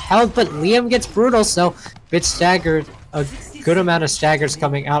still held, but Liam gets Brutal, so bit staggered. A good amount of staggers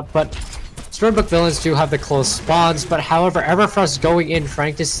coming out, but Storybook Villains do have the close spawns, but however, Everfrost going in,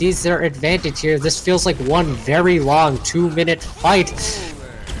 trying to seize their advantage here. This feels like one very long 2-minute fight.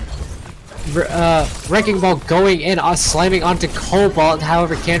 Wrecking Ball going in, slamming onto Cobalt,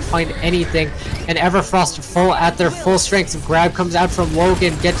 however can't find anything, and Everfrost at their full strength. Grab comes out from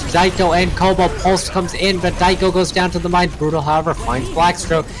Logan, gets Daiko and Cobalt. Pulse comes in, but Daiko goes down to the mine. Brutal, however, finds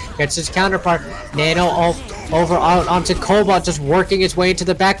Blackstroke, gets his counterpart. Nano over out onto Cobalt, just working his way into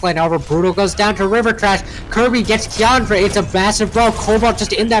the backline. However, Brutal goes down to River Trash. Kirby gets Keandre. It's a massive brawl. Cobalt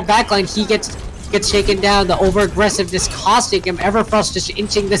just in that backline. He gets taken down. The over-aggressiveness costing him. Everfrost just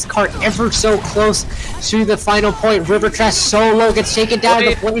inching this cart ever so close to the final point. River Trash so low, gets taken down.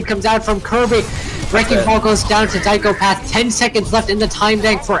 The blade comes out from Kirby. Wrecking Ball goes down to Daiko Path. 10 seconds left in the time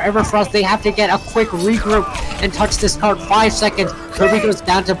bank for Everfrost. They have to get a quick regroup and touch this cart. 5 seconds. Kirby goes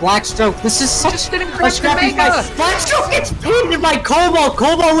down to Blackstroke. This is such a scrappy fight. Blackstroke gets pinned by Cobalt.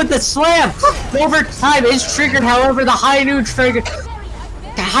 Cobalt with the slam. Overtime is triggered. However, the high noon triggered.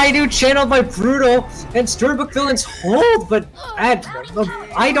 High noon channeled by Brutal, and Storybook Villains hold, but I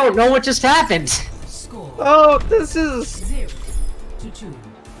don't know what just happened. Oh, this is...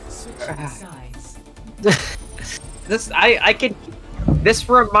 This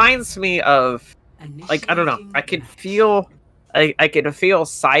reminds me of, like, I don't know, I can feel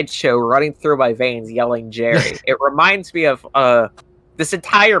Sideshow running through my veins yelling Jerry. It reminds me of, this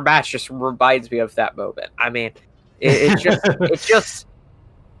entire match just reminds me of that moment. I mean, it just...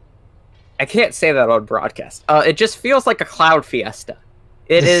 I can't say that on broadcast. It just feels like a cloud fiesta.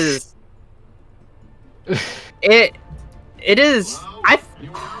 It is... it is.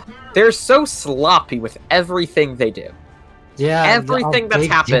 They're so sloppy with everything they do. Yeah, everything that's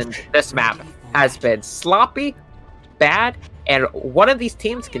happened this map has been sloppy, bad, and one of these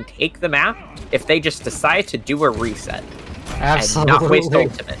teams can take the map if they just decide to do a reset. Absolutely. And not waste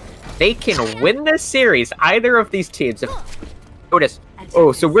ultimate. They can win this series, either of these teams. Notice,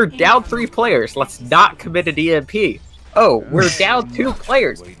 oh, so we're down 3 players. Let's not commit an EMP. Oh, we're down 2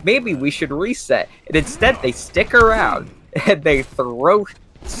 players. Maybe we should reset. And instead, they stick around and they throw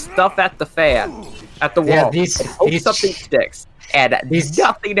stuff at the fan, at the wall, and hope something sticks. And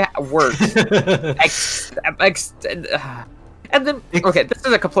nothing works. And then, okay, this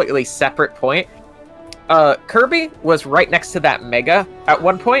is a completely separate point. Kirby was right next to that Mega at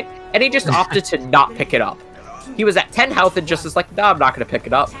one point, and he just opted to not pick it up. He was at 10 health and just is like, no, I'm not going to pick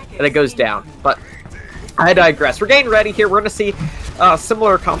it up. And it goes down. But I digress. We're getting ready here. We're going to see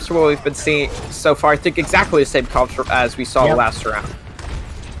similar comps to what we've been seeing so far. I think exactly the same comps as we saw last round.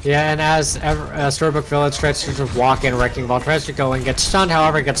 Yeah, and as Storybook Village tries to walk in, Wrecking Ball tries to go and get stunned,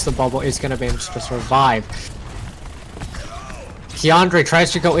 however, gets the bubble, is going to manage to survive. Keandre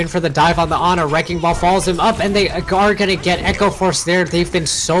tries to go in for the dive on the Ana. Wrecking Ball follows him up, and they are going to get Echo Force there. They've been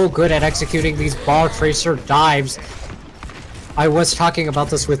so good at executing these ball tracer dives. I was talking about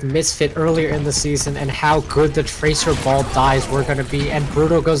this with Misfit earlier in the season and how good the tracer ball dives were going to be. And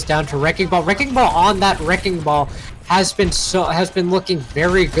Bruto goes down to Wrecking Ball. Wrecking Ball on that Wrecking Ball has been looking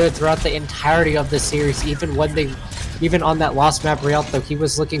very good throughout the entirety of the series. Even on that lost map Rialto, he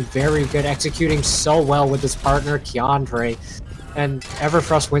was looking very good, executing so well with his partner Keandre. And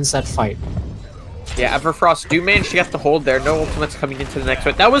Everfrost wins that fight. Yeah, Everfrost do manage to get the hold there. No ultimates coming into the next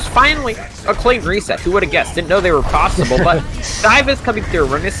fight. That was finally a clean reset. Who would have guessed? Didn't know they were possible, but dive is coming through.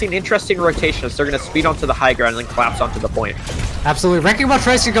 We're going to see an interesting rotation as they're going to speed onto the high ground and then collapse onto the point. Absolutely. Wrecking Ball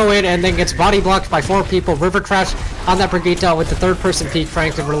tries to go in and then gets body blocked by 4 people. River Trash on that Brigitte with the 3rd person peek,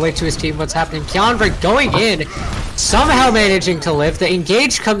 trying to relate to his team what's happening. Keandre going in, somehow managing to live. The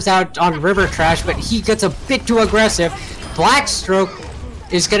engage comes out on River Trash, but he gets a bit too aggressive. Blackstroke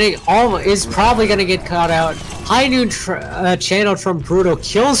is probably gonna get caught out. High Noon channeled from Bruto.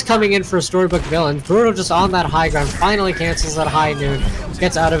 Kills coming in for Storybook Villains. Bruto just on that high ground, finally cancels that High Noon,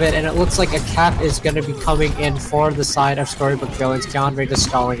 gets out of it, and it looks like a cap is gonna be coming in for the side of Storybook Villains. Keandre just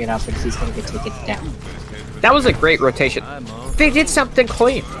stalling it up, and he's gonna get taken down. That was a great rotation. They did something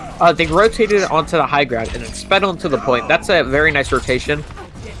clean. They rotated it onto the high ground and then sped onto the point. That's a very nice rotation.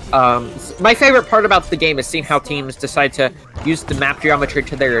 My favorite part about the game is seeing how teams decide to use the map geometry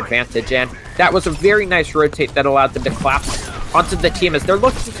to their advantage, and that was a very nice rotate that allowed them to collapse onto the team as they're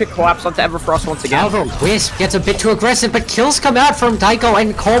looking to collapse onto Everfrost once again. However, Wisp gets a bit too aggressive, but kills come out from Daiko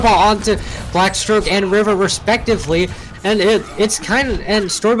and Cobalt onto Blackstroke and River respectively, and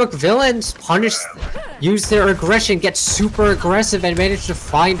and Storybook Villains use their aggression, get super aggressive, and manage to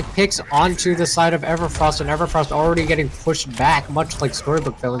find picks onto the side of Everfrost, and Everfrost already getting pushed back, much like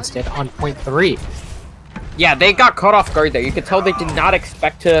Storybook Villains did on point 3. Yeah, they got caught off guard there. You could tell they did not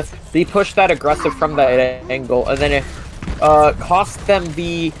expect to be pushed that aggressive from that angle, and then it cost them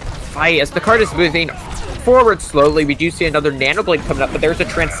the fight. As the card is moving forward slowly, we do see another Nano Blade coming up, but there's a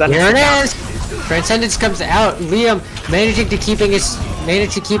Transcendence. There it is! Transcendence comes out. Liam managing to keep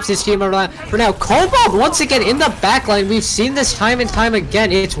his team around. For now, Cobalt once again in the backline. We've seen this time and time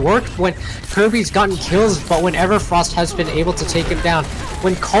again. It's worked when Kirby's gotten kills, but when Everfrost has been able to take him down.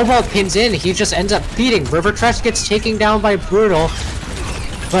 When Cobalt pins in, he just ends up feeding. River Trash gets taken down by Brutal,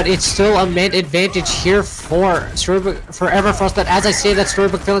 but it's still a mid advantage here for Everfrost. But as I say that,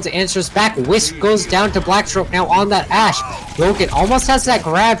 Storybook Villains answers back. Wisp goes down to Blackstroke now on that Ash. Logan almost has that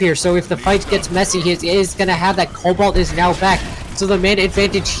grab here, so if the fight gets messy, he is going to have that. Cobalt is now back. So the main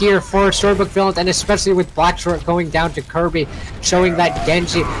advantage here for Storybook Villains, and especially with Blackstroke going down to Kirby, showing that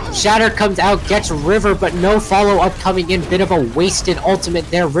Genji. Shatter comes out, gets River, but no follow-up coming in. Bit of a wasted ultimate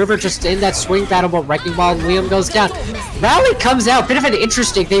there. River just in that swing battle, but Wrecking Ball and Liam goes down. Rally comes out, bit of an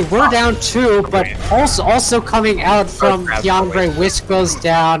interesting. They were down 2, but also coming out from Keandre. Wisp goes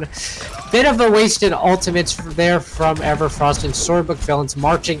down. Bit of a wasted ultimates there from Everfrost, and Storybook Villains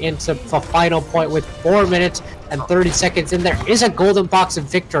marching into the final point with 4 minutes and 30 seconds, and there is a golden box of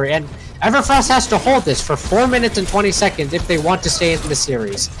victory, and Everfrost has to hold this for 4 minutes and 20 seconds if they want to stay in the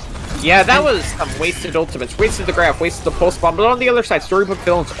series. Yeah, that was some wasted ultimates. Wasted the grab, wasted the pulse bomb, but on the other side, Storybook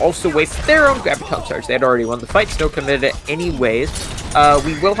Villains also wasted their own graviton charge. They had already won the fight, still committed it anyways.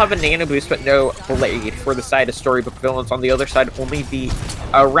 We will have a nano boost, but no blade for the side of Storybook Villains. On the other side, only the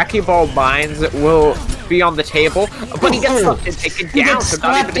Wrecking Ball mines will be on the table, but he gets slapped and taken down. He gets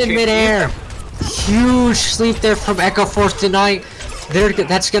slapped in midair. Huge sleep there from Echo Force tonight.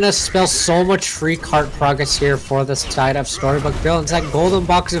 That's gonna spell so much free cart progress here for the side of Storybook Villains. That golden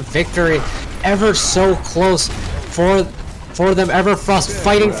box of victory, ever so close for them. Everfrost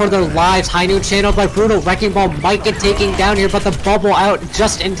fighting for their lives. High Noon channeled by Brutal. Wrecking Ball might get taken down here, but the bubble out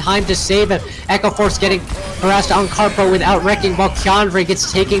just in time to save it. Echo Force getting harassed on Carpo without Wrecking Ball. Keandre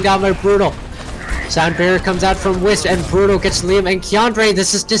gets taken down by Brutal. Sound Barrier comes out from Wisp, and Brutal gets Liam and Keandre.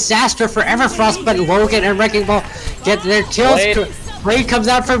 This is disaster for Everfrost, but Logan and Wrecking Ball get their kills. Blade comes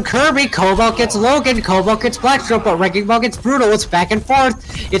out from Kirby. Cobalt gets Logan. Cobalt gets Blackstroke, but Wrecking Ball gets Brutal. It's back and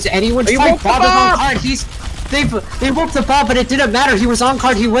forth. It's anyone's fight. Bob is on card. They whooped the ball, but it didn't matter. He was on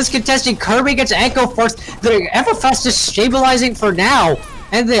card. He was contesting. Kirby gets Echo Force. The Everfrost is stabilizing for now,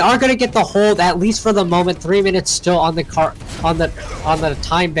 and they are going to get the hold at least for the moment. 3 minutes still on the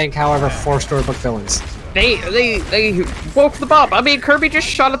time bank. However, for Storybook Villains. They woke the bomb. I mean, Kirby just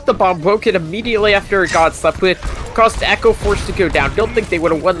shot up the bomb, woke it immediately after it got slept with, caused Echo Force to go down. Don't think they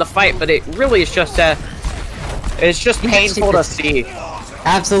would have won the fight, but it really is just painful to see.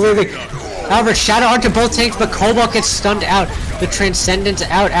 Absolutely. However, Shadow onto both tanks, but Cobalt gets stunned out. The Transcendence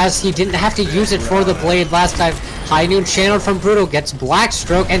out as he didn't have to use it for the blade last time. High Noon channeled from Brutal gets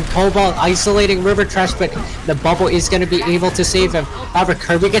Blackstroke, and Cobalt isolating River Trash, but the bubble is going to be able to save him. However,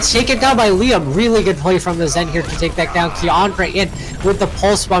 Kirby gets taken down by Liam. Really good play from the Zen here to take that down. Keandre in with the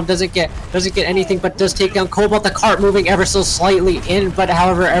Pulse Bomb doesn't get anything, but does take down Cobalt. The cart moving ever so slightly in, but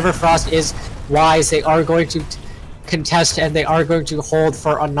however, Everfrost is wise. They are going to contest, and they are going to hold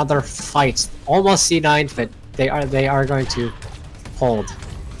for another fight. Almost C9, but they are going to hold.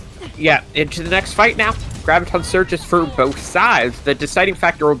 Yeah, into the next fight now. Graviton surges for both sides. The deciding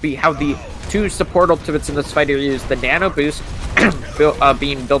factor will be how the two support ultimates in this fight are used. The Nano Boost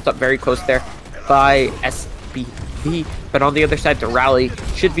being built up very close there by SBV, but on the other side, the Rally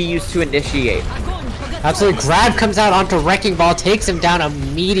should be used to initiate. Absolutely. Grab comes out onto Wrecking Ball, takes him down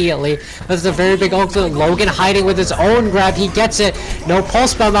immediately. That's a very big ultimate. Logan hiding with his own grab. He gets it. No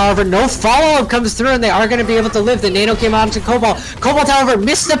Pulse Bomb, however. No follow-up comes through, and they are going to be able to live. The Nano came out onto Cobalt. Cobalt, however,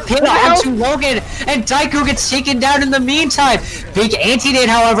 missed the pin onto Logan, and Daiku gets taken down in the meantime. Big anti-nade,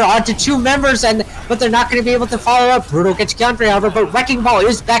 however, onto two members, but they're not going to be able to follow up. Brutal gets Keandre, however, but Wrecking Ball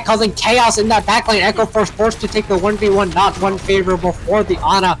is back, causing chaos in that backline. Echo Force forced to take the 1v1, not one favorable for the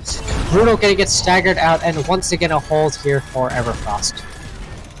Ana. Brutal going to get staggered out, and once again a hold here for Everfrost.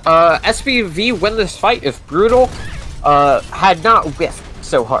 SBV win this fight if Brutal had not whiffed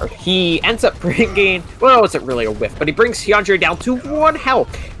so hard. He ends up bringing, well, it wasn't really a whiff, but he brings Keandre down to 1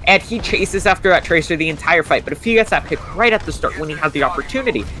 health, and he chases after that Tracer the entire fight. But if he gets that pick right at the start when he had the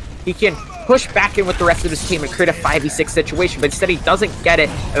opportunity, he can push back in with the rest of his team and create a 5v6 situation, but instead he doesn't get it,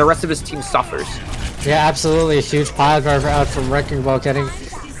 and the rest of his team suffers. Yeah, absolutely. A huge pile driver out from Wrecking Ball, getting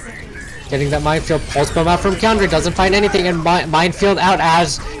that Minefield. Pulse Bomb out from Keandre, doesn't find anything, and Minefield out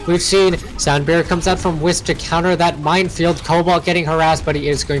as we've seen. Sound Barrier comes out from Wisp to counter that Minefield. Cobalt getting harassed, but he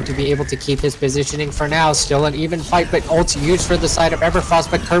is going to be able to keep his positioning for now. Still an even fight, but ult's used for the side of Everfrost,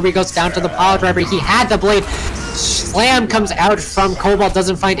 but Kirby goes down to the pile driver. He had the blade. Slam comes out from Cobalt,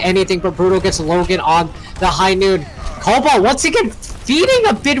 doesn't find anything, but Brutal gets Logan on the High Noon. Cobalt once again feeding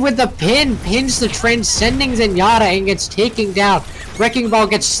a bit with the pin, pins the Transcending Zenyatta and gets taken down. Wrecking Ball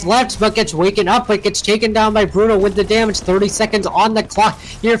gets slept, but gets waken up, but gets taken down by Brutal with the damage. 30 seconds on the clock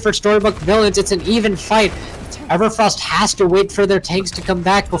here for Storybook Villains. It's an even fight. Everfrost has to wait for their tanks to come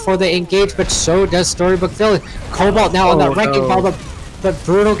back before they engage, but so does Storybook Villains. Cobalt now on that Wrecking Ball, but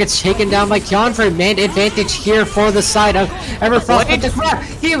Brutal gets taken down by Keandre. Man advantage here for the side of Everfrost. But the grab,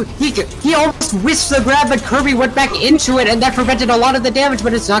 he almost whisked the grab, but Kirby went back into it, and that prevented a lot of the damage,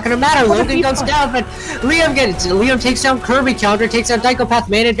 but it's not going to matter. Logan goes down, but Liam takes down Kirby. Keandre takes down Dykopath.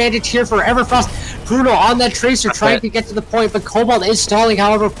 Man advantage here for Everfrost. Brutal on that Tracer, trying to get to the point, but Cobalt is stalling,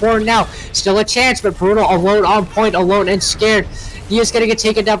 however, for now. Still a chance, but Brutal alone on point, alone and scared. He is going to get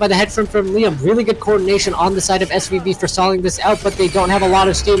taken down by the head from Liam. Really good coordination on the side of SVB for stalling this out, but they don't have a lot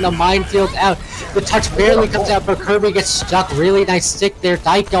of steam. The Minefield out. The touch barely comes out, but Kirby gets stuck. Really nice stick there.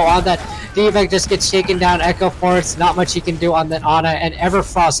 Daiko on that. Defect just gets taken down. Echo Force, not much he can do on that Ana. And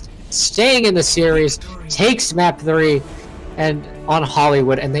Everfrost staying in the series, takes map 3 and on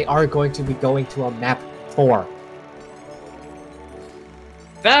Hollywood, and they are going to be going to a map 4.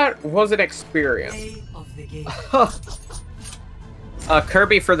 That was an experience.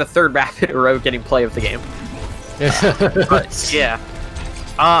 Kirby for the 3rd map in a row getting play of the game. But, yeah.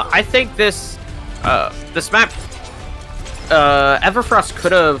 I think this map, Everfrost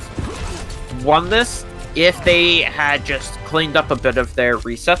could have won this if they had just cleaned up a bit of their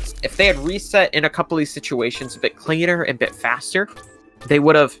resets. If they had reset in a couple of these situations a bit cleaner and a bit faster, they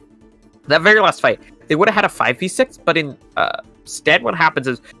would have, that very last fight, they would have had a 5v6, but in Instead, what happens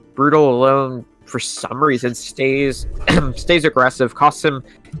is Brutal alone, for some reason, stays aggressive, costs him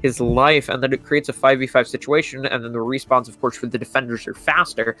his life, and then it creates a 5v5 situation, and then the respawns, of course, for the defenders are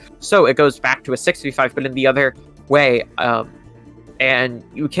faster, so it goes back to a 6v5, but in the other way, and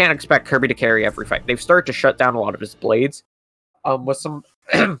you can't expect Kirby to carry every fight. They've started to shut down a lot of his blades. With some,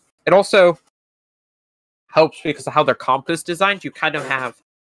 it also helps because of how their comp is designed. You kind of have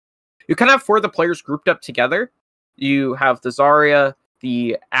 4 of the players grouped up together. You have the Zarya,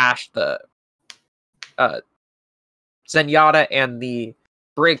 the Ashe, the Zenyatta, and the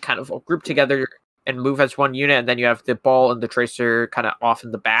Brig kind of all grouped together and move as one unit, and then you have the Ball and the Tracer kind of off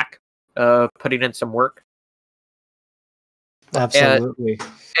in the back, putting in some work. Absolutely.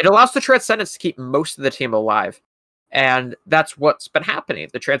 It allows the Transcendence to keep most of the team alive, and that's what's been happening.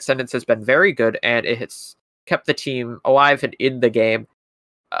 The Transcendence has been very good, and it has kept the team alive and in the game.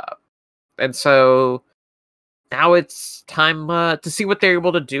 And so now it's time to see what they're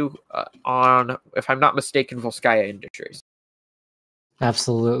able to do on, if I'm not mistaken, Volskaya Industries.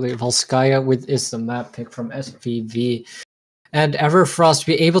 Absolutely. Volskaya is the map pick from SPV. And Everfrost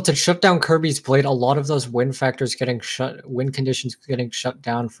be able to shut down Kirby's Blade. A lot of those win conditions getting shut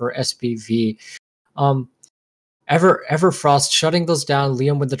down for SPV. Everfrost shutting those down.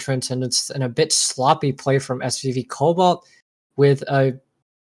 Liam with the Transcendence, and a bit sloppy play from SPV. Cobalt with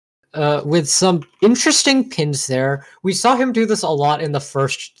some interesting pins there. We saw him do this a lot in the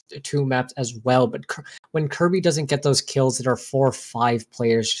first 2 maps as well, but when Kirby doesn't get those kills, there are 4 or 5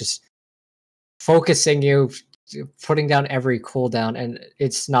 players just focusing you, putting down every cooldown, and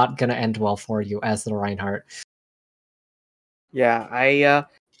it's not going to end well for you as the Reinhardt. Yeah,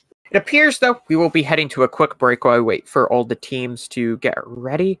 it appears, though, we will be heading to a quick break while I wait for all the teams to get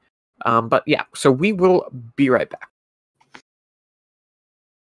ready. But yeah, so we will be right back.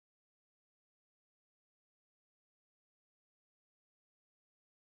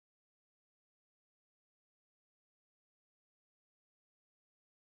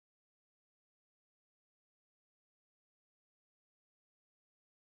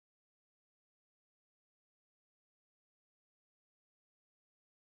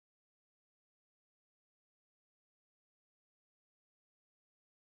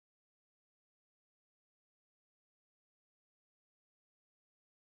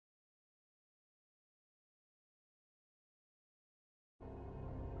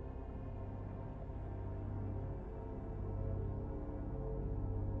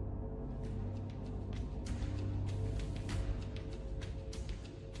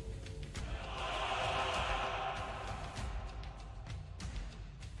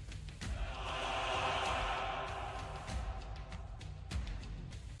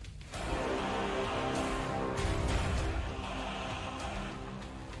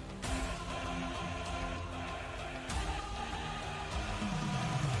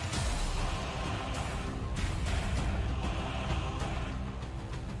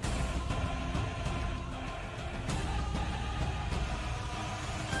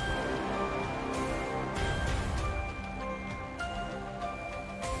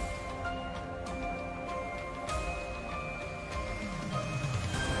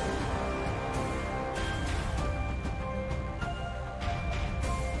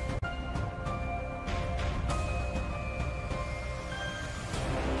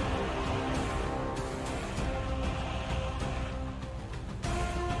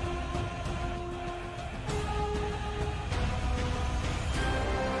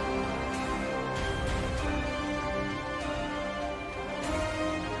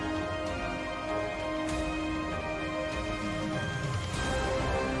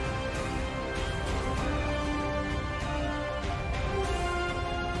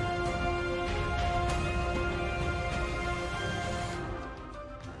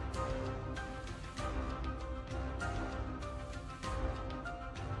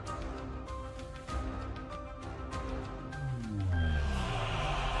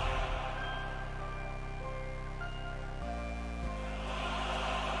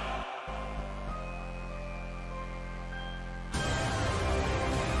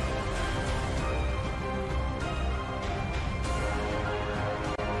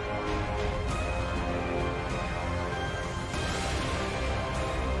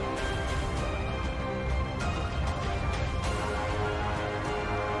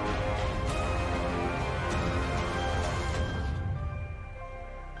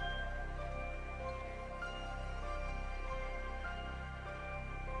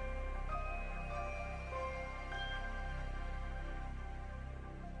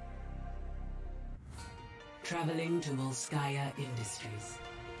 Traveling to Volskaya Industries.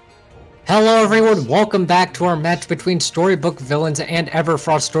 Hello everyone, welcome back to our match between Storybook Villains and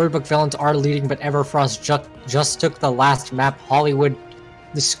Everfrost. Storybook Villains are leading, but Everfrost just took the last map, Hollywood.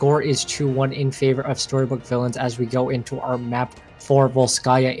 The score is 2-1 in favor of Storybook Villains as we go into our map for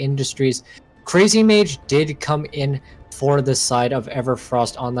Volskaya Industries. Crazy Mage did come in for the side of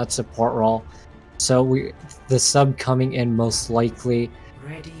Everfrost on that support role. So the sub coming in most likely.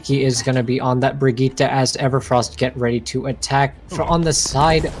 He is going to be on that Brigitte as Everfrost get ready to attack. On the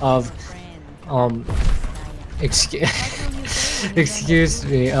side of excuse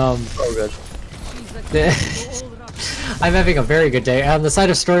me, Oh, good. I'm having a very good day. On the side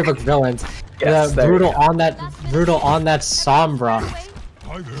of Storybook Villains, Yes, brutal on that Sombra.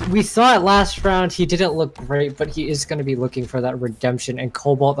 We saw it last round. He didn't look great, but he is going to be looking for that redemption. And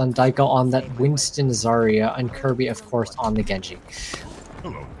Cobalt and Daiko on that Winston Zarya, and Kirby, of course, on the Genji.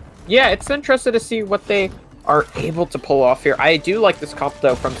 Yeah, it's interesting to see what they are able to pull off here. I do like this comp,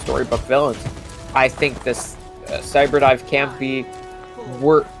 though, from Storybook Villains. I think this Cyber Dive can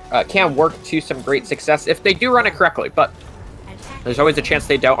work to some great success if they do run it correctly, but there's always a chance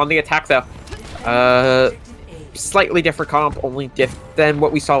they don't. On the attack, though, slightly different comp, than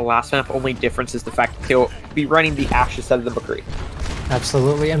what we saw last map. Only difference is the fact that he'll be running the Ashe instead of the McCree.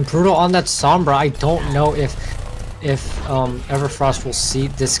 Absolutely, and brutal on that Sombra. I don't know if Everfrost will see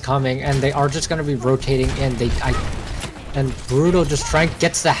this coming, and they are just going to be rotating in. And Brutal just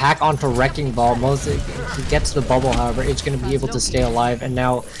gets the hack onto Wrecking Ball. He gets the bubble, however, it's going to be able to stay alive. And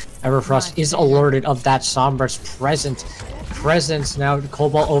now Everfrost is alerted of that Sombra's presence. Now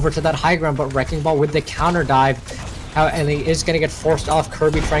Cobalt over to that high ground, but Wrecking Ball with the counter dive. And he is going to get forced off.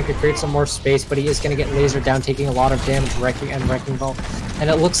 Kirby trying to create some more space, but he is going to get lasered down, taking a lot of damage, Wrecking Ball. And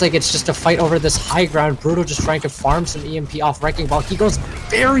it looks like it's just a fight over this high ground. Brutal just trying to farm some EMP off Wrecking Ball. He goes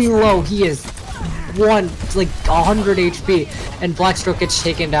very low. He is like 100 HP. And Blackstroke gets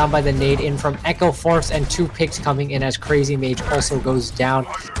taken down by the nade in from Echo Force, and 2 picks coming in as Crazy Mage also goes down.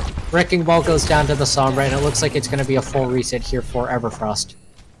 Wrecking Ball goes down to the Sombra, and it looks like it's going to be a full reset here for Everfrost.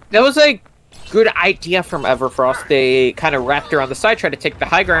 That was a good idea from Everfrost. They kind of wrapped around the side, tried to take the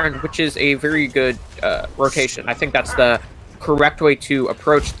high ground, which is a very good rotation. I think that's the correct way to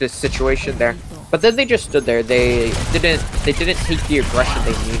approach this situation there. But then they just stood there. They didn't take the aggression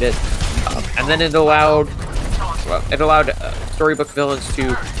they needed, and then it allowed Storybook Villains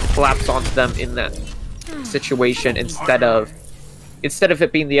to collapse onto them in that situation instead of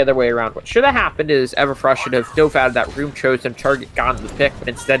it being the other way around. What should have happened is Everfrost should have dove out of that room, chosen target, gotten the pick, but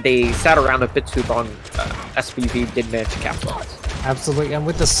instead they sat around a bit too long. SPV did manage to capitalize. Absolutely, and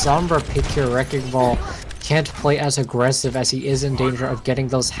with the Sombra pick here, Wrecking Ball can't play as aggressive as he is in danger of getting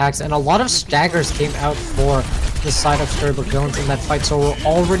those hacks, and a lot of staggers came out for the side of Storybook Villains in that fight, so we're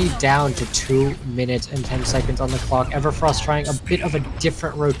already down to 2 minutes and 10 seconds on the clock. Everfrost trying a bit of a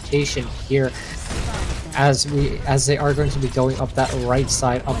different rotation here, as they are going to be going up that right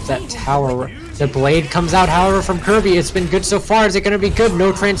side, up that tower. The blade comes out, however, from Kirby. It's been good so far. Is it going to be good?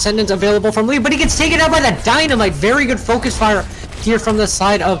 No Transcendence available from Lee, but he gets taken out by that Dynamite. Very good focus fire here from the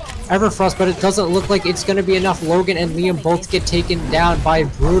side of Everfrost, but it doesn't look like it's going to be enough. Logan and Liam both get taken down by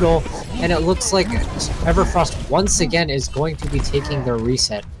Brutal, and it looks like Everfrost once again is going to be taking their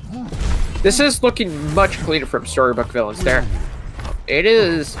reset. This is looking much cleaner from Storybook Villains there. It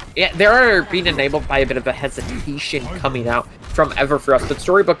is, yeah, they are being enabled by a bit of a hesitation coming out from Everfrost, but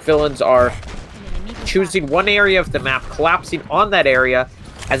Storybook Villains are choosing one area of the map, collapsing on that area,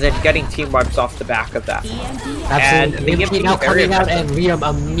 and then getting team wipes off the back of that. Absolutely. And the now coming out, and Liam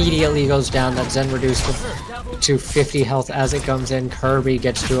immediately goes down. That Zen reduced to 50 health as it comes in. Kirby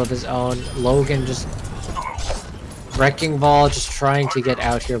gets 2 of his own. Logan just Wrecking Ball just trying to get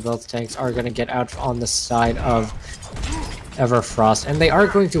out here. Both tanks are going to get out on the side of Everfrost, and they are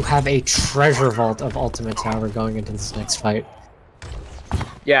going to have a treasure vault of Ultimate Tower going into this next fight.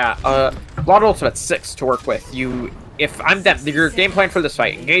 Yeah, a lot of Ultimate 6 to work with. If I'm them, your game plan for this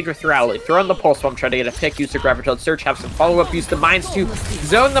fight: engage with your ally, throw in the Pulse Bomb, try to get a pick, use the Graviton Surge, have some follow-up, use the Mines to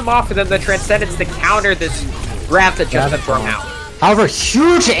zone them off, and then the Transcendence to counter this grab that just been thrown out. However,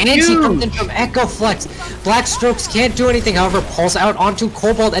 huge anti comes in from Echo Flex. Blackstrokes can't do anything, however, pulls out onto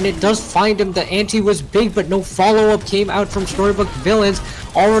Cobalt, and it does find him. The anti was big, but no follow-up came out from Storybook Villains.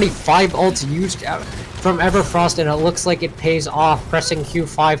 Already 5 ults used out from Everfrost, and it looks like it pays off. Pressing Q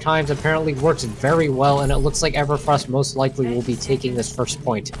 5 times apparently works very well, and it looks like Everfrost most likely will be taking this first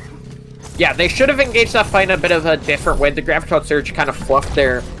point. Yeah, they should have engaged that fight in a bit of a different way. The Graviton Surge kind of fluffed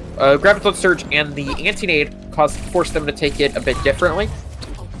their Graviton Surge, and the anti-nade forced them to take it a bit differently.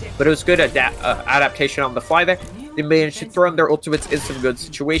 But it was good adaptation on the fly there. They managed to throw in their ultimates in some good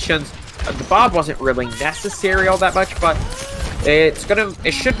situations. The Bob wasn't really necessary all that much, but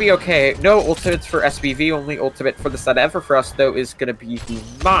It should be okay. No ultimates for SBV, only ultimate for the side of Everfrost, though, is gonna be the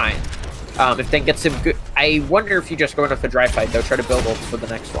mine. If then gets him good, I wonder if you just go in with a dry fight, though, try to build ults for the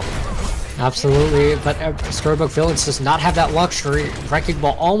next one. Absolutely, but Storybook Villains does not have that luxury. Wrecking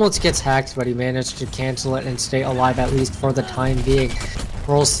Ball almost gets hacked, but he managed to cancel it and stay alive at least for the time being.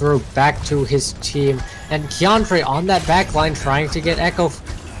 Rolls through back to his team, and Keandre on that back line trying to get Echo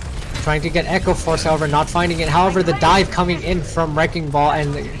Force, however, not finding it. However, the dive coming in from Wrecking Ball,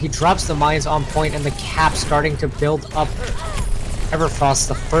 and he drops the mines on point, and the cap starting to build up. Everfrost,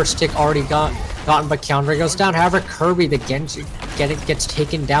 the first tick already gotten, but Keandre goes down. However, Kirby, the Genji, gets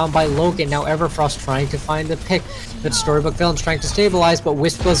taken down by Logan. Now Everfrost trying to find the pick, but Storybook Villains trying to stabilize, but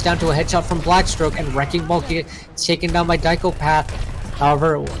Wisp goes down to a headshot from Blackstroke, and Wrecking Ball gets taken down by Dykopath.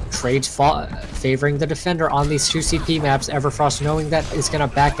 However, trades favoring the defender on these 2 CP maps. Everfrost knowing that is going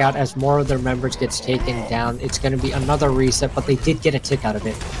to back out as more of their members gets taken down. It's going to be another reset, but they did get a tick out of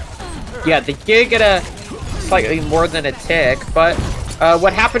it. Yeah, they did get a slightly more than a tick, but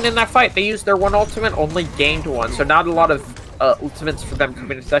what happened in that fight? They used their 1 ultimate, only gained 1, so not a lot of ultimates for them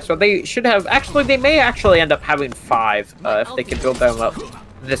coming into that. So they should have, actually, they may actually end up having 5 if they can build them up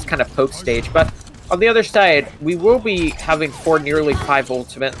this kind of poke stage. But on the other side, we will be having 4 nearly 5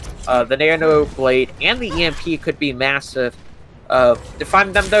 ultimate. The Nano Blade and the EMP could be massive. To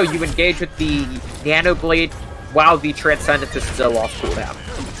find them, though, you engage with the Nano Blade while the Transcendence is still off cooldown.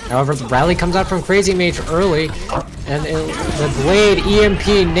 However, the rally comes out from Crazy Mage early, and the Blade,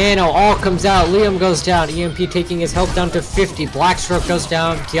 EMP, Nano all comes out. Liam goes down, EMP taking his health down to 50. Blackstroke goes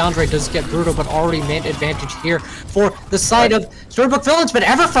down. Keandre does get brutal, but already made advantage here for the side of Storybook Villains, but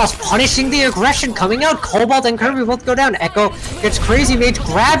Everfrost punishing the aggression coming out. Cobalt and Kirby both go down. Echo gets Crazy Mage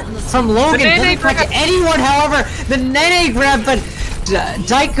grabbed from Logan. Doesn't catch anyone, however. The Nene grab, but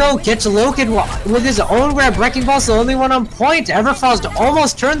Dyko gets Logan with his own grab. Wrecking Ball's the only one on point. Everfrost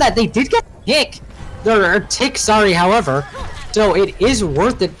almost turned that. They did get a tick, sorry, however. So it is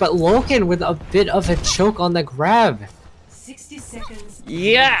worth it, but Logan with a bit of a choke on the grab. 60 seconds.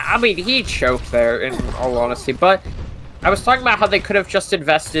 Yeah, I mean, he choked there, in all honesty, but I was talking about how they could have just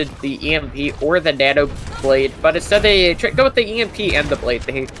invested the EMP or the Nano Blade, but instead they go with the EMP and the Blade.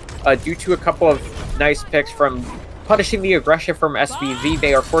 They, due to a couple of nice picks from punishing the aggression from SBV,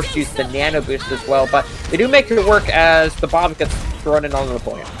 they are forced to use the Nano Boost as well, but they do make it work as the bomb gets thrown in on the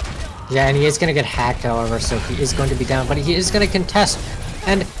point. Yeah, and he is going to get hacked, however, so he is going to be down, but he is going to contest.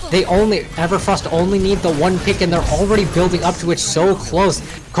 And Everfrost only need the 1 pick, and they're already building up to it so close.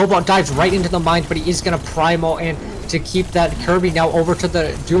 Cobalt dives right into the mines, but he is going to Primo and to keep that Kirby now over to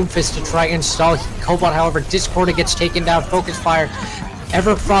the Doomfist to try and stall Cobalt. However, Discorda gets taken down, focus fire.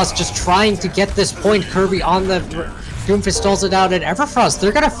 Everfrost just trying to get this point. Kirby on the Doomfist stalls it out, and Everfrost,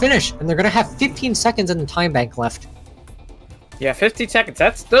 they're going to finish, and they're going to have 15 seconds in the time bank left. Yeah, 15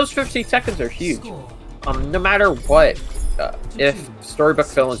 seconds. Those 15 seconds are huge. No matter what, if Storybook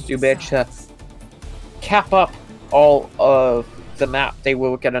Villains do manage to cap up all of the map, they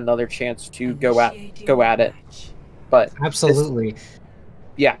will get another chance to go at it. But absolutely,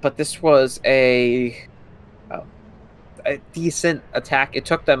 but this was a decent attack. It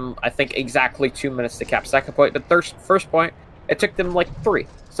took them, I think, exactly 2 minutes to cap second point, but first point, it took them like 3.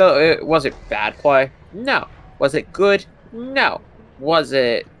 So was it bad play? No. Was it good? No. Was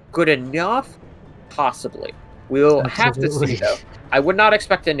it good enough? Possibly. We'll have to see, though. I would not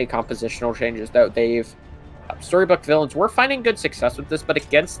expect any compositional changes, though. Storybook Villains were finding good success with this, but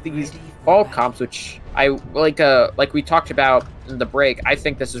against these fall comps, which I like we talked about in the break, I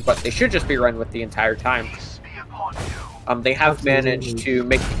think this is what they should just be run with the entire time. They have managed to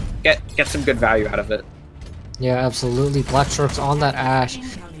get some good value out of it. Yeah, absolutely. Blackstroke's on that Ash.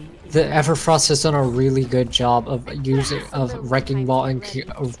 The Everfrost has done a really good job of Wrecking Ball and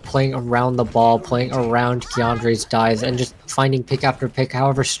playing around the ball, playing around Keandre's dives, and just finding pick after pick.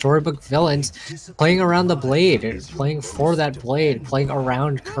 However, Storybook Villains playing around the Blade, playing for that Blade, playing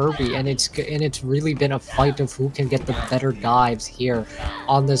around Kirby, and it's really been a fight of who can get the better dives here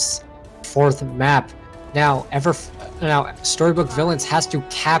on this 4th map. Now, Storybook Villains has to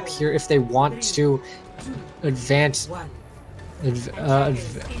cap here if they want to advance.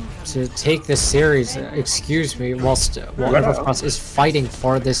 To take this series, excuse me, while Everfrost is fighting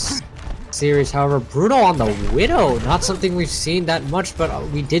for this series. However, brutal on the Widow, not something we've seen that much, but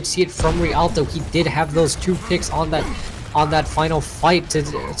we did see it from Rialto. He did have those 2 picks on that final fight to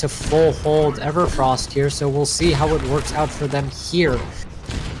full hold Everfrost here, so we'll see how it works out for them here.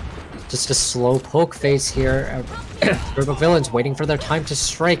 Just a slow poke phase here. Storybook Villains waiting for their time to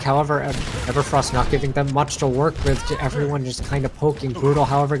strike. However, Everfrost not giving them much to work with. Everyone just kind of poking. Brutal,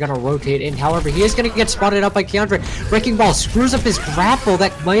 however, gonna rotate in. However, he is gonna get spotted up by Keandre. Wrecking Ball screws up his grapple.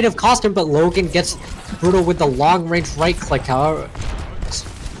 That might have cost him, but Logan gets Brutal with the long-range right click. However,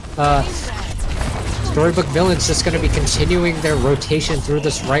 Storybook Villains just going to be continuing their rotation through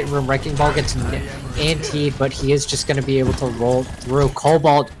this right room. Wrecking Ball gets antied, but he is just going to be able to roll through.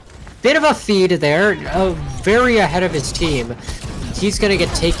 Cobalt, bit of a feed there, very ahead of his team. He's going to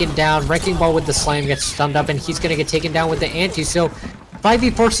get taken down. Wrecking Ball with the slam gets stunned up, and he's going to get taken down with the anti. So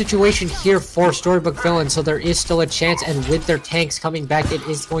 5v4 situation here for Storybook Villains, so there is still a chance, and with their tanks coming back, it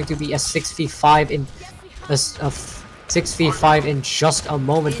is going to be a 6v5 in a 6v5 in just a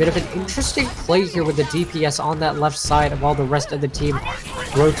moment. Bit of an interesting play here with the DPS on that left side while the rest of the team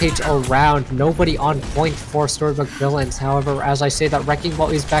rotates around. Nobody on point for Storybook Villains. However, as I say, that Wrecking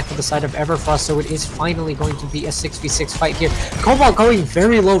Ball is back to the side of Everfrost, so it is finally going to be a 6v6 fight here. Cobalt going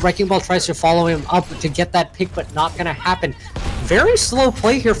very low. Wrecking Ball tries to follow him up to get that pick, but not going to happen. Very slow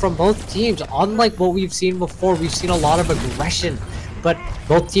play here from both teams. Unlike what we've seen before, we've seen a lot of aggression, but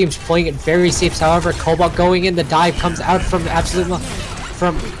both teams playing it very safe. However, Cobalt going in, the dive comes out from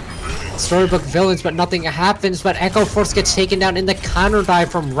Storybook Villains, but nothing happens. But Echo Force gets taken down in the counter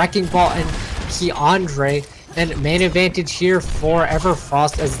dive from Wrecking Ball and Keandre. And main advantage here for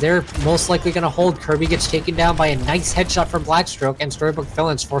Everfrost, as they're most likely going to hold. Kirby gets taken down by a nice headshot from Blackstroke, and Storybook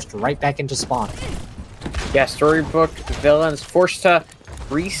Villains forced right back into spawn. Yeah, Storybook Villains forced to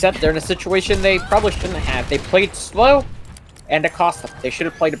reset. They're in a situation they probably shouldn't have. They played slow, and it cost them. They should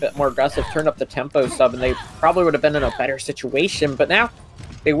have played a bit more aggressive, turned up the tempo sub, and they probably would have been in a better situation. But now,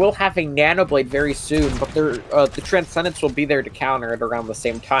 they will have a Nanoblade very soon, but the Transcendence will be there to counter it around the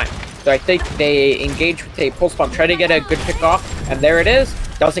same time. So I think they engage with a Pulse Bomb, try to get a good pick off, and there it is.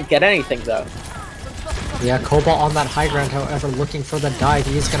 Doesn't get anything, though. Yeah, Cobalt on that high ground, however, looking for the dive.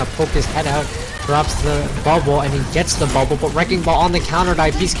 He is going to poke his head out, drops the bubble, and he gets the bubble. But Wrecking Ball on the counter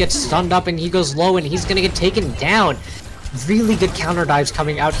dive, he gets stunned up, and he goes low, and he's going to get taken down. Really good counter dives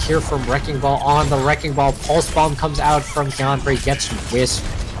coming out here from Wrecking Ball on the Wrecking Ball. Pulse Bomb comes out from Keandre, gets Wisp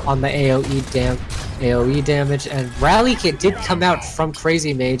on the AoE damage, and Rally Kit did come out from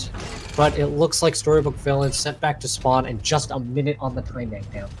Crazy Mage, but it looks like Storybook Villains sent back to spawn, and just a minute on the time bank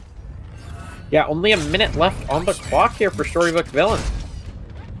now. Yeah, only a minute left on the clock here for Storybook Villains.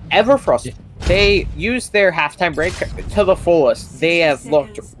 Everfrost, they used their halftime break to the fullest. They have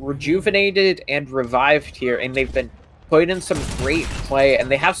looked rejuvenated and revived here, and they've been put in some great play,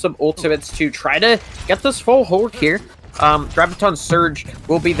 and they have some ultimates to try to get this full hold here. Graviton Surge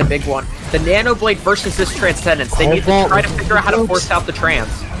will be the big one. The Nanoblade versus this Transcendence. They need to try to figure out how to force out the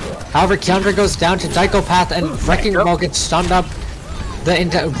Trans. However, Keandre goes down to Dykopath, and Wrecking Ball gets stunned up.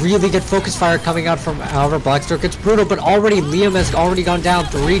 The really good focus fire coming out from, however, Blackstroke. It's brutal, but already Liam has already gone down.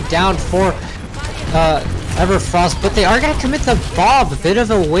 3 down for Everfrost, but they are going to commit the Bob. A bit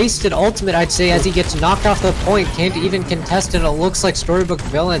of a wasted ultimate, I'd say, as he gets knocked off the point. Can't even contest it. It looks like Storybook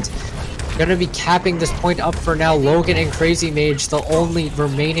Villains going to be capping this point up for now. Logan and Crazy Mage, the only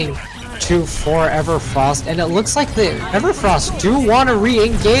remaining 2 for Everfrost, and it looks like the Everfrost do want to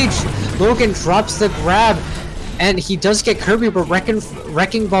re-engage. Logan drops the grab, and he does get Kirby, but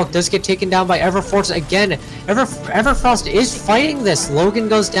Wrecking Ball does get taken down by Everforce again. Everfrost is fighting this. Logan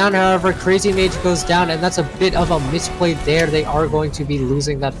goes down, however, Crazy Mage goes down, and that's a bit of a misplay there. They are going to be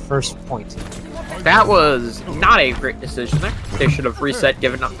losing that first point. That was not a great decision there. They should have reset,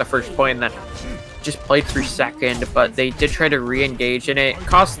 given up the first point, and then just played through second, but they did try to re-engage, and it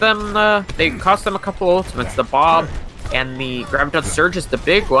cost them, they cost them a couple ultimates. The Bob and the Graviton Surge is the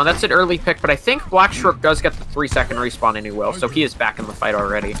big one. That's an early pick, but I think Blackstroke does get the 3-second respawn and he will, so he is back in the fight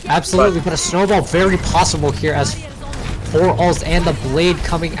already. Absolutely, but a snowball very possible here as 4 ults and the blade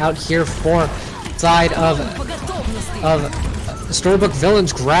coming out here for side of Storybook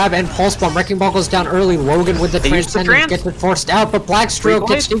Villains. Grab and Pulse Bomb. Wrecking Ball goes down early. Logan with the Transcendence gets it forced out, but Blackstroke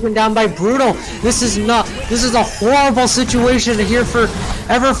gets taken down by Brutal. This is a horrible situation here for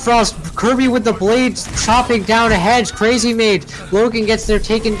Everfrost. Kirby with the blades chopping down a hedge. Crazy Mage. Logan gets there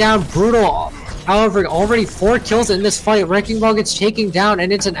taken down. Brutal. However, already 4 kills in this fight. Wrecking Ball gets taken down,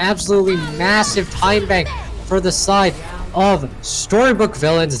 and it's an absolutely massive time bank for the side of Storybook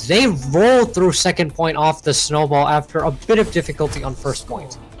Villains. They roll through second point off the snowball after a bit of difficulty on first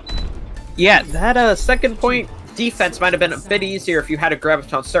point. Yeah, that second point defense might have been a bit easier if you had a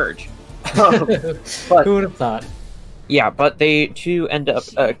Graviton Surge. But who would have thought? Yeah, but they do end up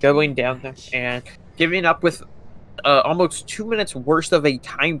going down there and giving up with almost 2 minutes worth of a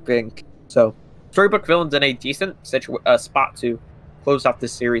time bank. So Storybook Villains in a decent spot to close off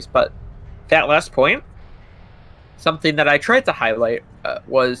this series, but that last point, something that I tried to highlight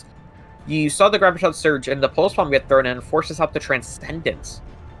was you saw the Graviton Surge and the Pulse Bomb get thrown in, forces out the Transcendence,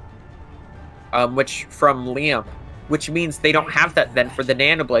 which from Liam, which means they don't have that then for the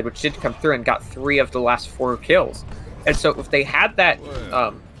Nano Blade, which did come through and got 3 of the last 4 kills. And so if they had that,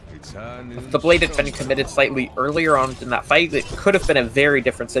 if the Blade had been committed slightly earlier on in that fight, it could have been a very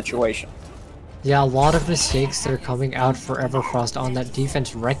different situation. Yeah, a lot of mistakes that are coming out for Everfrost on that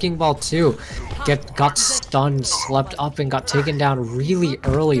defense. Wrecking Ball too got stunned, slept up, and got taken down really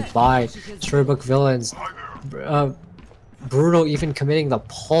early by Storybook Villains. Brutal even committing the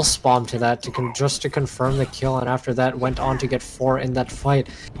Pulse Bomb to that just to confirm the kill, and after that went on to get 4 in that fight.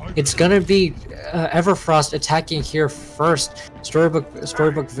 It's gonna be Everfrost attacking here first.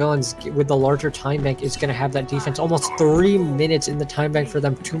 Storybook Villains with the larger time bank is gonna have that defense almost 3 minutes in the time bank for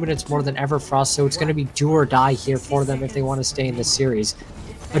them, 2 minutes more than Everfrost, so it's gonna be do or die here for them if they want to stay in this series.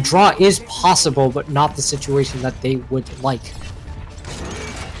 A draw is possible, but not the situation that they would like.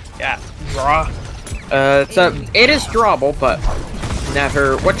 Yeah, draw. It is drawable, but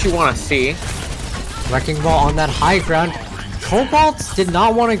never what you want to see. Wrecking Ball on that high ground. Cobalt did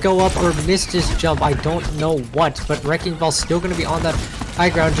not want to go up or missed his jump. I don't know what, but Wrecking Ball's still going to be on that high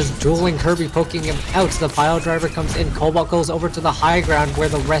ground, just dueling Kirby, poking him out. The Pile Driver comes in. Cobalt goes over to the high ground where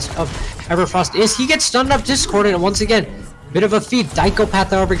the rest of Everfrost is. He gets stunned up, discorded, and once again, bit of a feed.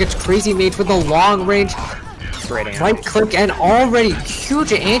 Dykopath, however, gets Crazy Mage with a long range. Right click, and already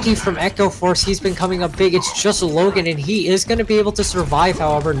huge anti from Echo Force. He's been coming up big. It's just Logan, and he is going to be able to survive.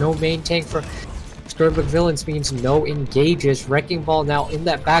 However, no main tank for Storybook Villains means no engages. Wrecking Ball now in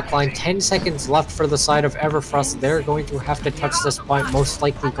that backline. 10 seconds left for the side of Everfrost. They're going to have to touch this point. Most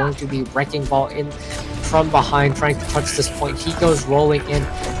likely going to be Wrecking Ball in from behind, trying to touch this point. He goes rolling in.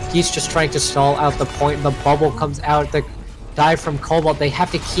 He's just trying to stall out the point. The bubble comes out. The dive from Cobalt. They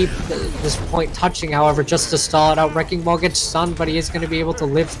have to keep this point touching, however, just to stall it out. Wrecking Ball gets stunned, but he is going to be able to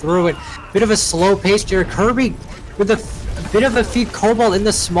live through it. Bit of a slow pace here. Kirby with a bit of a feed. Cobalt in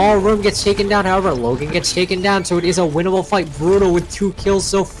the small room gets taken down. However, Logan gets taken down, so it is a winnable fight. Brutal with 2 kills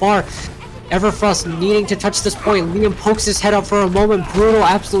so far. Everfrost needing to touch this point. Liam pokes his head up for a moment. Brutal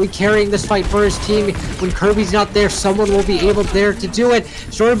absolutely carrying this fight for his team. When Kirby's not there, someone will be able there to do it.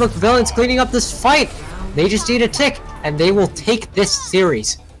 Storybook Villains cleaning up this fight. They just need a tick, and they will take this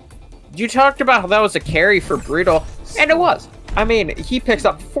series. You talked about how that was a carry for Brutal, and it was. I mean, he picks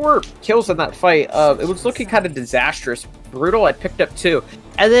up 4 kills in that fight. It was looking kind of disastrous. Brutal had picked up 2,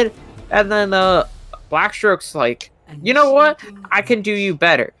 and then Blackstroke's like, you know what? I can do you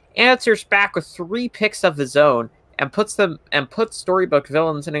better. Answers back with 3 picks of his own, and puts Storybook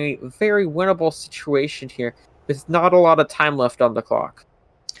Villains in a very winnable situation here, with not a lot of time left on the clock.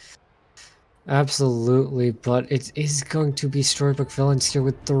 Absolutely, but it is going to be Storybook Villains here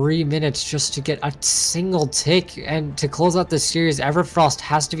with 3 minutes just to get a single tick, and to close out this series, Everfrost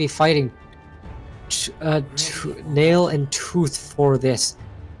has to be fighting nail and tooth for this.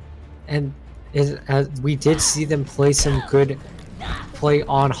 And we did see them play some good play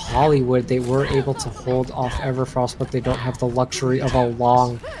on Hollywood. They were able to hold off Everfrost, but they don't have the luxury of a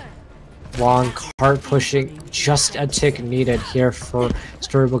long cart pushing. Just a tick needed here for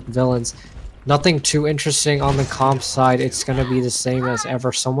Storybook Villains. Nothing too interesting on the comp side. It's going to be the same as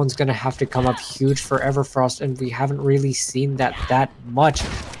ever. Someone's going to have to come up huge for Everfrost, and we haven't really seen that much.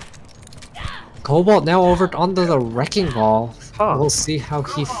 Cobalt now over onto the Wrecking Ball. Huh. We'll see how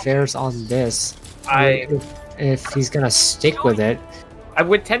he fares on this. If he's going to stick with it. I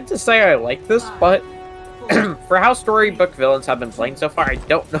would tend to say I like this, but for how Storybook Villains have been playing so far, I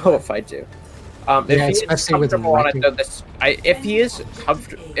don't know if I do. Yeah, especially with on it,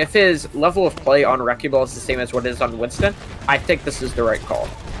 if his level of play on Wrecking Ball is the same as what it is on Winston, I think this is the right call.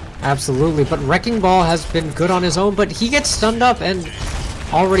 Absolutely, but Wrecking Ball has been good on his own, but he gets stunned up, and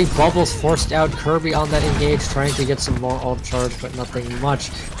already Bubbles forced out Kirby on that engage, trying to get some more ult charge, but nothing much.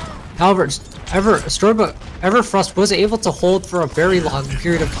 However, Everfrost was able to hold for a very long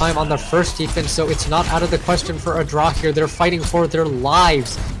period of time on the first defense, so it's not out of the question for a draw here. They're fighting for their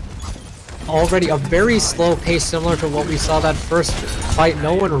lives. Already a very slow pace, similar to what we saw that first fight.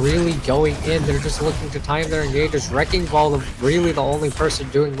 No one really going in. They're just looking to time their engages. Wrecking Ball, really the only person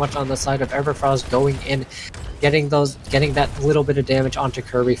doing much on the side of Everfrost, going in, getting that little bit of damage onto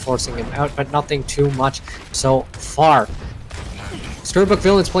Kirby, forcing him out, but nothing too much so far. Storybook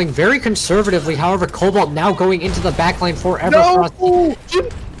Villains playing very conservatively. However, Cobalt now going into the backline for Everfrost. No!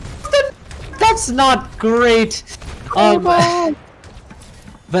 That's not great.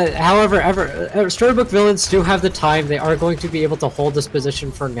 But however, Storybook Villains do have the time. They are going to be able to hold this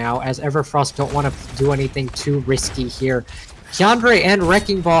position for now, as Everfrost don't want to do anything too risky here. Keandre and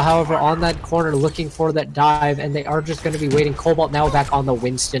Wrecking Ball, however, on that corner looking for that dive, and they are just going to be waiting. Cobalt now back on the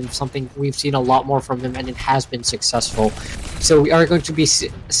Winston, something we've seen a lot more from him, and it has been successful. So we are going to be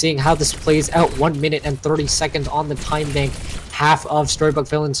seeing how this plays out. 1 minute and 30 seconds on the time bank. Half of Storybook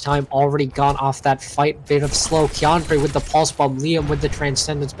Villain's time already gone off that fight. Bit of slow. Keandre with the Pulse Bomb, Liam with the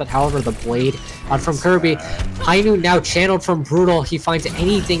Transcendence, but however, the Blade out from Kirby. Hainu now channeled from Brutal. He finds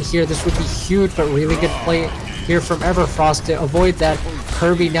anything here. This would be huge, but really good play here from Everfrost to avoid that.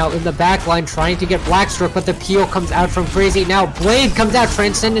 Kirby now in the back line trying to get Blackstroke, but the Peel comes out from Crazy. Now Blade comes out,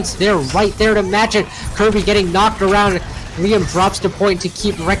 Transcendence there, right there to match it. Kirby getting knocked around. Liam drops the point to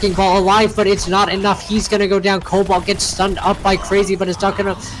keep Wrecking Ball alive, but it's not enough. He's gonna go down. Cobalt gets stunned up by Crazy, but it's not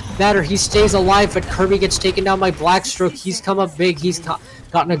gonna matter. He stays alive, but Kirby gets taken down by Blackstroke. He's come up big. He's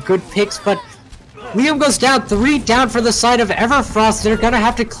gotten a good picks, but Liam goes down. 3 down for the side of Everfrost. They're gonna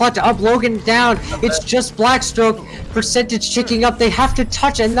have to clutch up Logan down. It's just Blackstroke. Percentage ticking up. They have to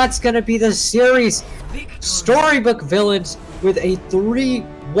touch, and that's gonna be the series. Storybook Villains with a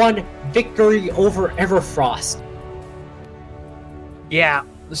 3-1 victory over Everfrost. Yeah,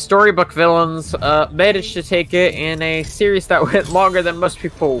 the Storybook Villains managed to take it in a series that went longer than most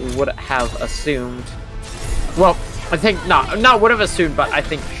people would have assumed. Well, I think not would have assumed, but I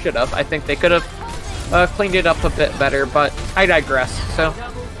think should have. I think they could have cleaned it up a bit better, but I digress. So,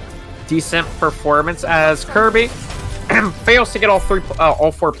 decent performance as Kirby fails to get all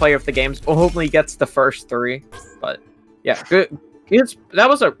 4 player of the games. Only gets the first 3, but yeah, good. That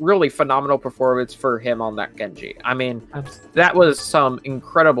was a really phenomenal performance for him on that Genji. I mean, that was some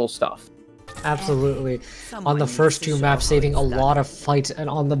incredible stuff. Absolutely. On the first 2 maps, saving a lot of fights, and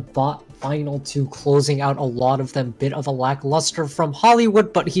on the final 2, closing out a lot of them. Bit of a lackluster from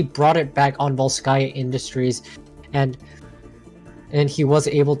Hollywood, but he brought it back on Volskaya Industries, and he was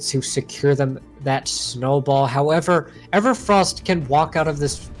able to secure them that snowball. However, Everfrost can walk out of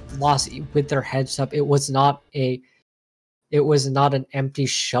this loss with their heads up. It was not an empty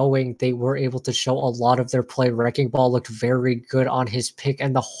showing. They were able to show a lot of their play. Wrecking Ball looked very good on his pick,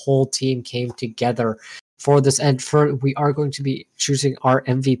 and the whole team came together for this. And we are going to be choosing our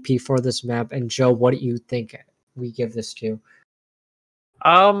MVP for this map. And Joe, what do you think we give this to?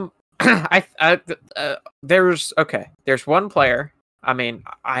 There's one player. I mean,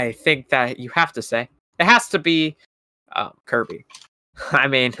 I think that you have to say it has to be Kirby. I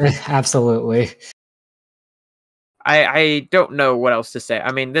mean, absolutely. I don't know what else to say.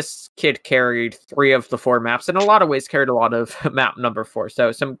 I mean, this kid carried 3 of the 4 maps, in a lot of ways carried a lot of map number 4.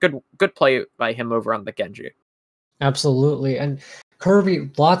 So some good play by him over on the Genji. Absolutely. And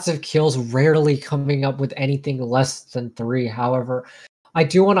Kirby, lots of kills, rarely coming up with anything less than 3. However, I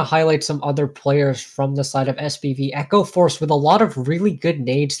do want to highlight some other players from the side of SBV. Echo Force with a lot of really good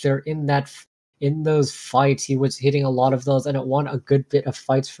nades there in those fights. He was hitting a lot of those, and it won a good bit of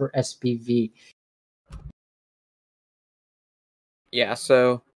fights for SBV. Yeah,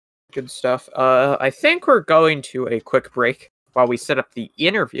 so good stuff. I think we're going to a quick break while we set up the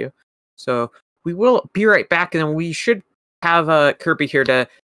interview. So we will be right back, and then we should have Kirby here to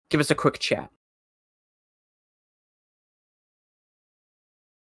give us a quick chat.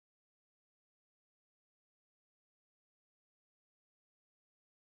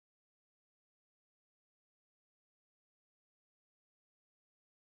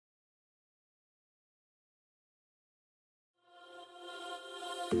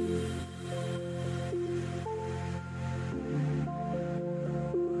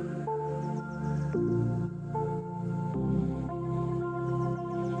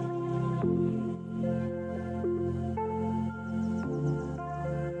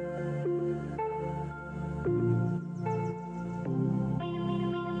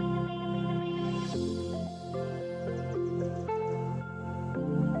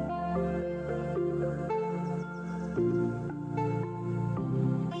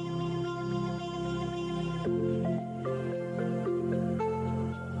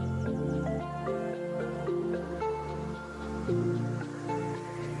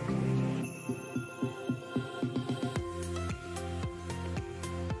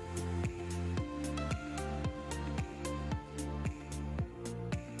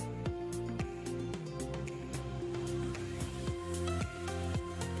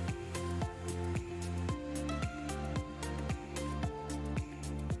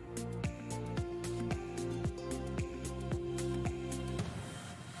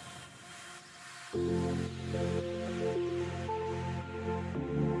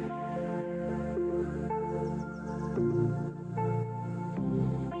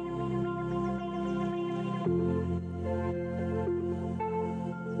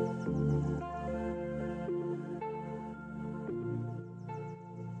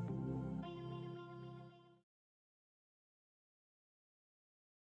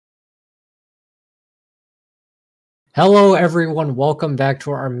 Hello, everyone. Welcome back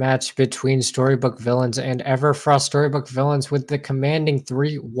to our match between Storybook Villains and Everfrost. Storybook Villains with the commanding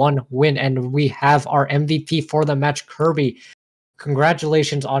 3-1 win, and we have our MVP for the match, Kirby.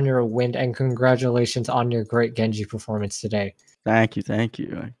 Congratulations on your win, and congratulations on your great Genji performance today. Thank you.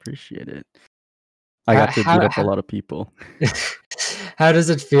 I appreciate it. I got to beat up a lot of people. How does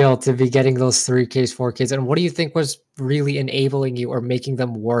it feel to be getting those 3Ks, 4Ks, and what do you think was really enabling you or making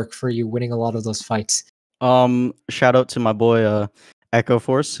them work for you winning a lot of those fights? Shout out to my boy Echo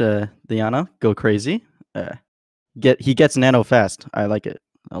Force, Diana, go crazy. He gets nano fast. I like it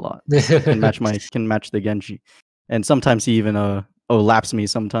a lot. Can match the Genji, and sometimes he even laps me.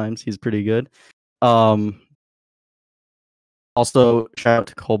 Sometimes he's pretty good. Also shout out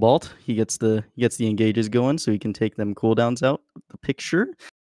to Cobalt. He gets the engages going, so he can take them cooldowns out of the picture.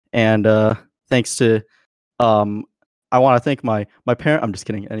 And thanks to I want to thank my parent. I'm just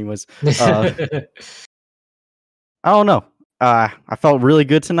kidding. Anyways, I don't know. I felt really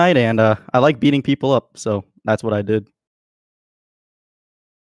good tonight, and I like beating people up, so that's what I did.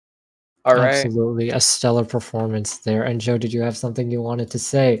 All right. Absolutely, a stellar performance there. And Joe, did you have something you wanted to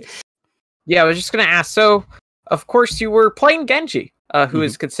say? Yeah, I was just gonna ask. So, of course, you were playing Genji, who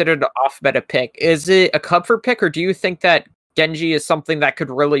is considered an off-meta pick. Is it a comfort pick, or do you think that Genji is something that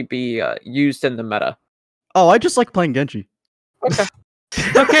could really be used in the meta? Oh, I just like playing Genji. Okay.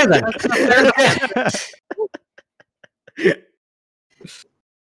 Okay then.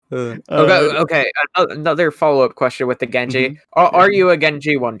 Okay. Another follow-up question with the Genji. Are you a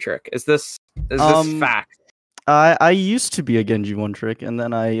Genji one trick? Is this fact? I used to be a Genji one trick, and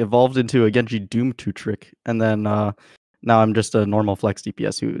then I evolved into a Genji Doom 2 trick, and then now I'm just a normal flex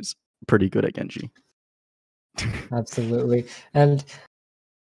DPS who's pretty good at Genji. Absolutely.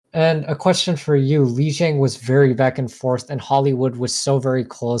 And a question for you. Lijiang was very back and forth, and Hollywood was so very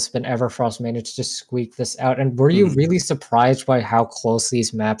close, but Everfrost managed to squeak this out. And were you really surprised by how close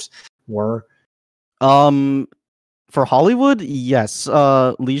these maps were? For Hollywood, yes.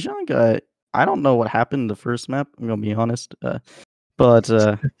 Lijiang, I don't know what happened in the first map, I'm gonna be honest. But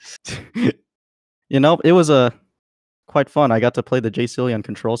it was quite fun. I got to play the J Cillian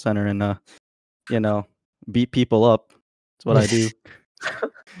control center and beat people up. That's what I do.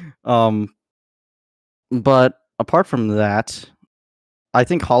 But apart from that, I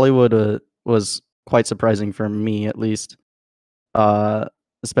think Hollywood was quite surprising for me, at least.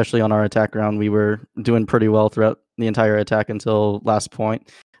 Especially on our attack round, we were doing pretty well throughout the entire attack until last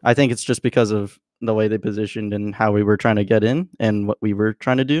point. I think it's just because of the way they positioned and how we were trying to get in and what we were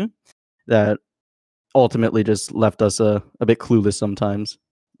trying to do that ultimately just left us a bit clueless sometimes.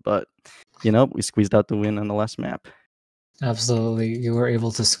 But, we squeezed out the win on the last map. Absolutely. You were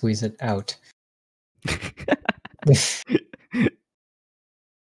able to squeeze it out.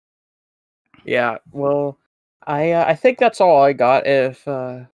 Yeah, well, I think that's all I got. If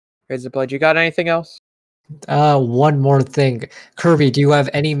Razorblade, you got anything else? One more thing. Kirby, do you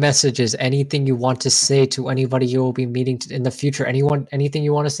have any messages, anything you want to say to anybody you will be meeting in the future? Anything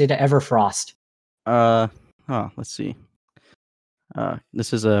you want to say to Everfrost? Let's see.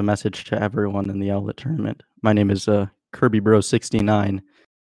 This is a message to everyone in the Owlet tournament. My name is Kirby Bro 69,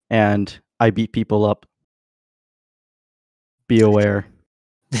 and I beat people up. Be aware.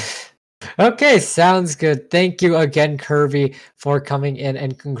 Okay, sounds good. Thank you again, Kirby, for coming in,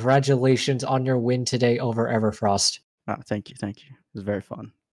 and congratulations on your win today over Everfrost. Thank you. It was very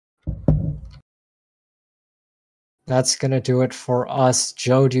fun. That's gonna do it for us.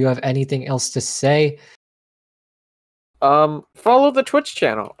 Joe, do you have anything else to say? Follow the Twitch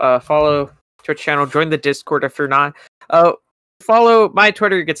channel. Join the Discord if you're not. Follow my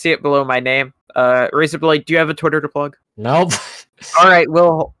Twitter. You can see it below my name. Razorblade, do you have a Twitter to plug? Nope. All right,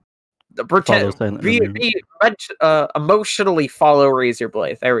 we'll pretend emotionally follow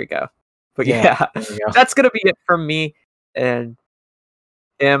Razorblade. There we go. But yeah, that's gonna be it from me and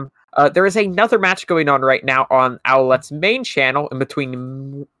him. There is another match going on right now on Owlet's main channel in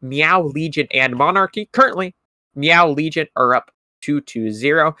between Meow Legion and Monarchy. Currently, Meow Legion are up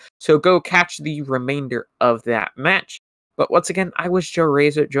 2-0. So go catch the remainder of that match. But once again, I was Joe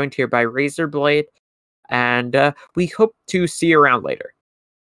Razor, joined here by Razorblade, and we hope to see you around later.